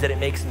just the noise that it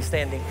makes in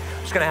standing.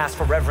 I'm just gonna ask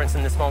for reverence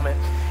in this moment.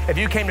 If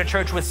you came to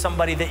church with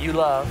somebody that you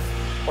love,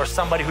 or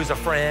somebody who's a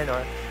friend,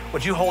 or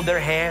would you hold their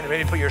hand or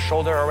maybe put your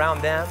shoulder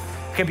around them?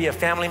 It could be a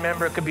family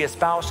member, it could be a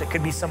spouse, it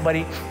could be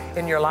somebody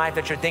in your life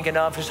that you're thinking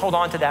of. Just hold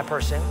on to that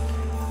person.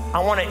 I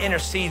want to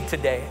intercede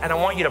today, and I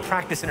want you to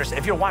practice intercession.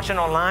 If you're watching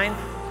online,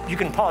 you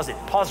can pause it.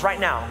 Pause right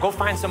now. Go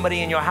find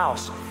somebody in your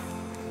house.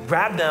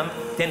 Grab them,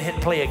 then hit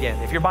play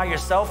again. If you're by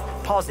yourself,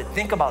 pause it.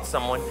 Think about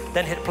someone,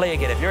 then hit play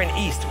again. If you're in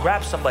East,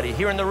 grab somebody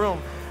here in the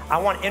room. I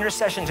want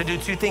intercession to do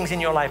two things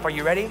in your life. Are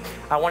you ready?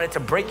 I want it to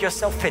break your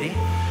self-pity,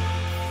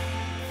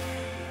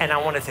 and I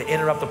want it to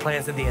interrupt the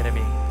plans of the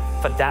enemy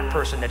for that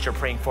person that you're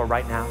praying for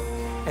right now.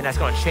 And that's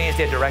gonna change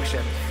their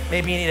direction.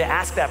 Maybe you need to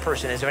ask that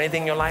person, is there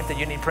anything in your life that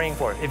you need praying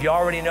for? If you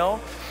already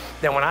know,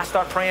 then when I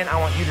start praying, I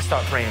want you to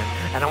start praying.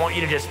 And I want you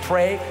to just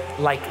pray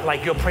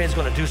like your prayer is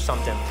gonna do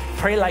something.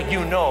 Pray like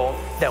you know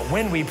that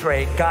when we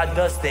pray, God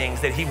does things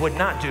that he would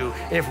not do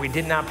if we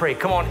did not pray.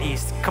 Come on,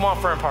 East. Come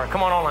on, Fern Park.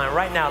 Come on, online.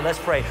 Right now, let's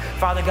pray.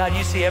 Father God,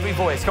 you see every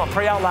voice. Come on,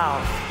 pray out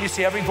loud. You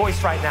see every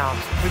voice right now.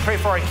 We pray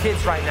for our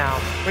kids right now.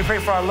 We pray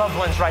for our loved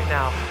ones right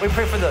now. We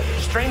pray for the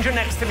stranger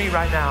next to me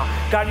right now.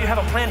 God, you have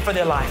a plan for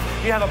their life.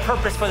 You have a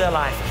purpose for their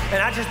life.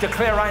 And I just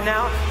declare right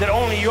now that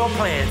only your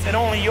plans and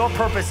only your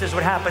purposes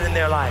would happen in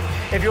their life.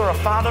 If you're a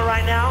father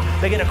right now,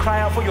 begin to cry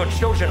out for your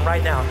children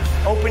right now.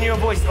 Open your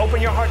voice, open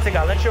your heart to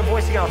God. Let your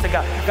voice go out to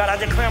God. God, I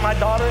declare my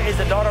daughter is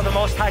the daughter of the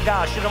Most High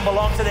God. She don't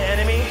belong to the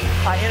enemy.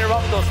 I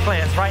interrupt those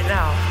plans right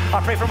now. I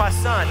pray for my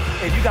son.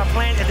 If you got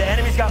plans, if the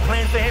enemy's got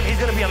plans for him, he's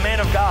gonna be a man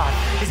of God.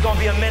 He's gonna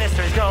be a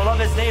minister. He's gonna love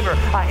his neighbor.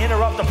 I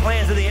interrupt the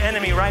plans of the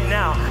enemy right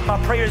now. My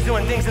prayer's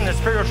doing things in the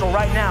spiritual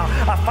right now.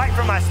 I fight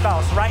for my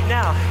spouse right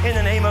now in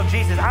the name of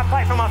Jesus. I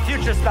fight for my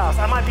future spouse.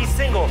 I might be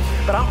single,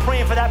 but I'm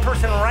praying for that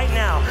person right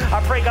now.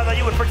 I pray, God, that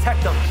you would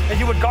protect them, that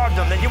you would guard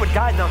them, that you would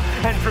guide them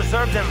and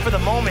preserve them for the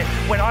moment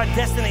when our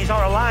destinies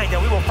are aligned find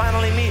them. We will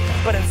finally meet.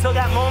 But until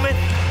that moment,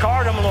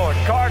 guard them, Lord.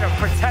 Guard them,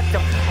 protect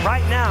them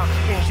right now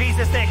in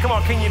Jesus' name. Come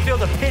on, can you feel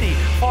the pity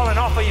falling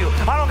off of you?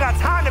 I don't got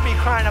time to be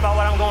crying about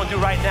what I'm going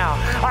through right now.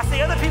 I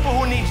see other people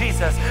who need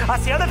Jesus. I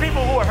see other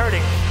people who are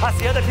hurting. I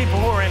see other people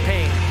who are in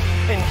pain.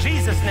 In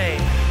Jesus'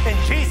 name,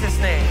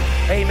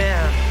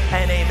 amen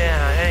and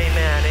amen and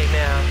amen,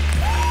 amen.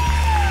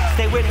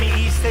 Stay with me,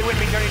 East. Stay with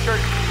me, Journey Church.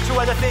 Two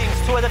other things.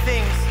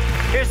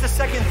 Here's the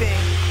second thing.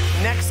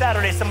 Next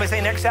Saturday, somebody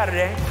say next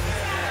Saturday.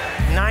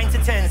 9 to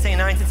 10, say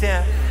 9 to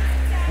 10.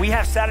 We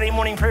have Saturday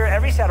morning prayer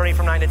every Saturday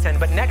from 9 to 10,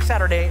 but next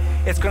Saturday,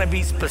 it's gonna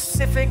be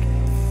specific.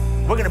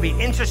 We're gonna be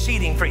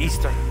interceding for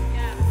Easter.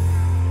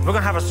 We're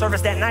gonna have a service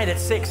that night at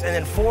 6, and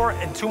then 4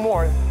 and 2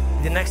 more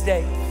the next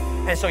day.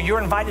 And so you're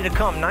invited to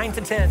come 9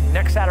 to 10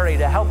 next Saturday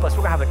to help us.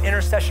 We're gonna have an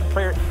intercession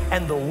prayer,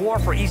 and the war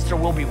for Easter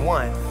will be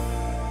won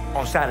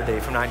on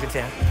Saturday from 9 to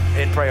 10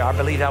 in prayer. I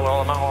believe that with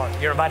all of my heart.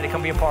 You're invited to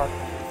come be a part.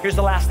 Here's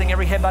the last thing,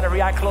 every head bowed,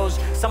 every eye closed.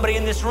 Somebody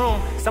in this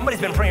room,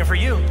 somebody's been praying for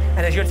you,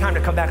 and it's your time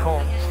to come back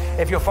home.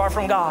 If you're far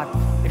from God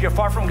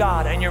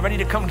and you're ready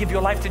to come give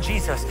your life to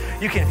Jesus,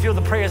 you can feel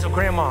the prayers of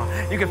Grandma.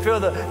 You can feel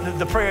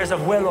the prayers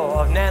of Willow,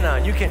 of Nana.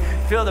 You can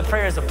feel the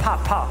prayers of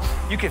Pop.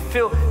 You can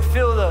feel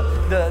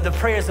the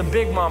prayers of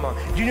Big Mama.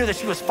 You knew that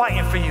she was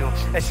fighting for you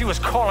and she was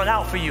calling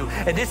out for you.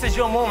 And this is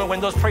your moment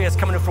when those prayers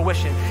come into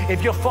fruition.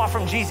 If you're far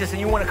from Jesus and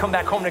you want to come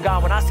back home to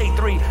God, when I say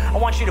 3, I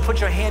want you to put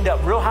your hand up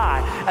real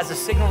high as a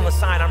signal and a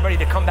sign. I'm ready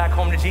to come back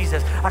home to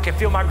Jesus. I can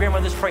feel my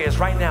grandmother's prayers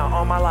right now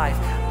on my life.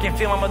 I can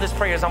feel my mother's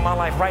prayers on my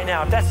life right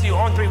now. If that's you,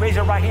 on 3, raise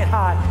your right hand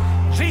high.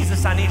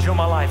 Jesus, I need you in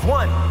my life.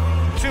 1,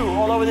 2,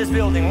 all over this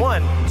building.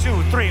 1,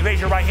 2, 3,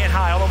 raise your right hand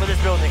high all over this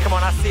building. Come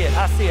on, I see it.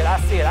 That's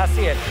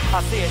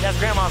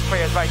Grandma's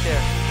prayers right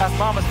there. That's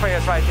Mama's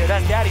prayers right there.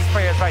 That's Daddy's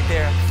prayers right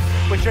there.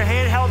 With your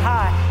hand held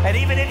high, and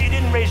even if you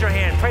didn't raise your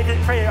hand, pray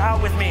it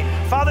out with me.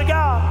 Father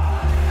God,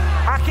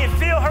 I can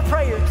feel her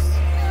prayers.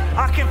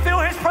 I can feel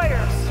his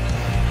prayers.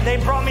 They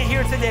brought me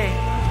here today.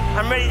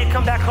 I'm ready to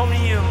come back home to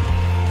you.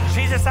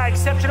 Jesus, I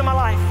accept you in my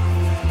life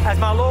as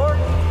my Lord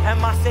and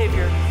my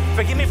Savior.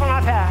 Forgive me for my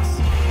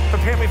past.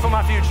 Prepare me for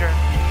my future.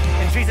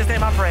 In Jesus'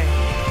 name I pray.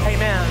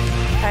 Amen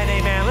and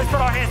amen. Let's put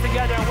our hands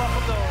together and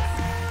welcome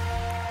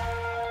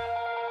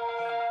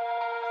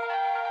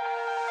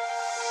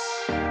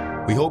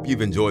those. We hope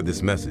you've enjoyed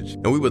this message,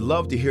 and we would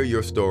love to hear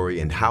your story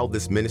and how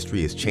this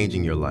ministry is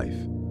changing your life.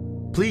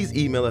 Please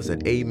email us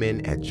at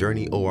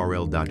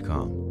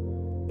amen@journeyorl.com.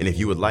 And if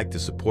you would like to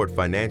support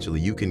financially,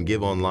 you can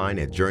give online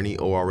at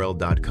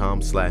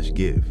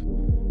journeyorl.com/give.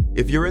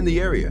 If you're in the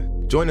area,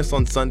 join us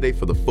on Sunday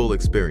for the full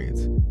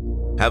experience.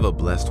 Have a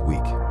blessed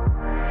week.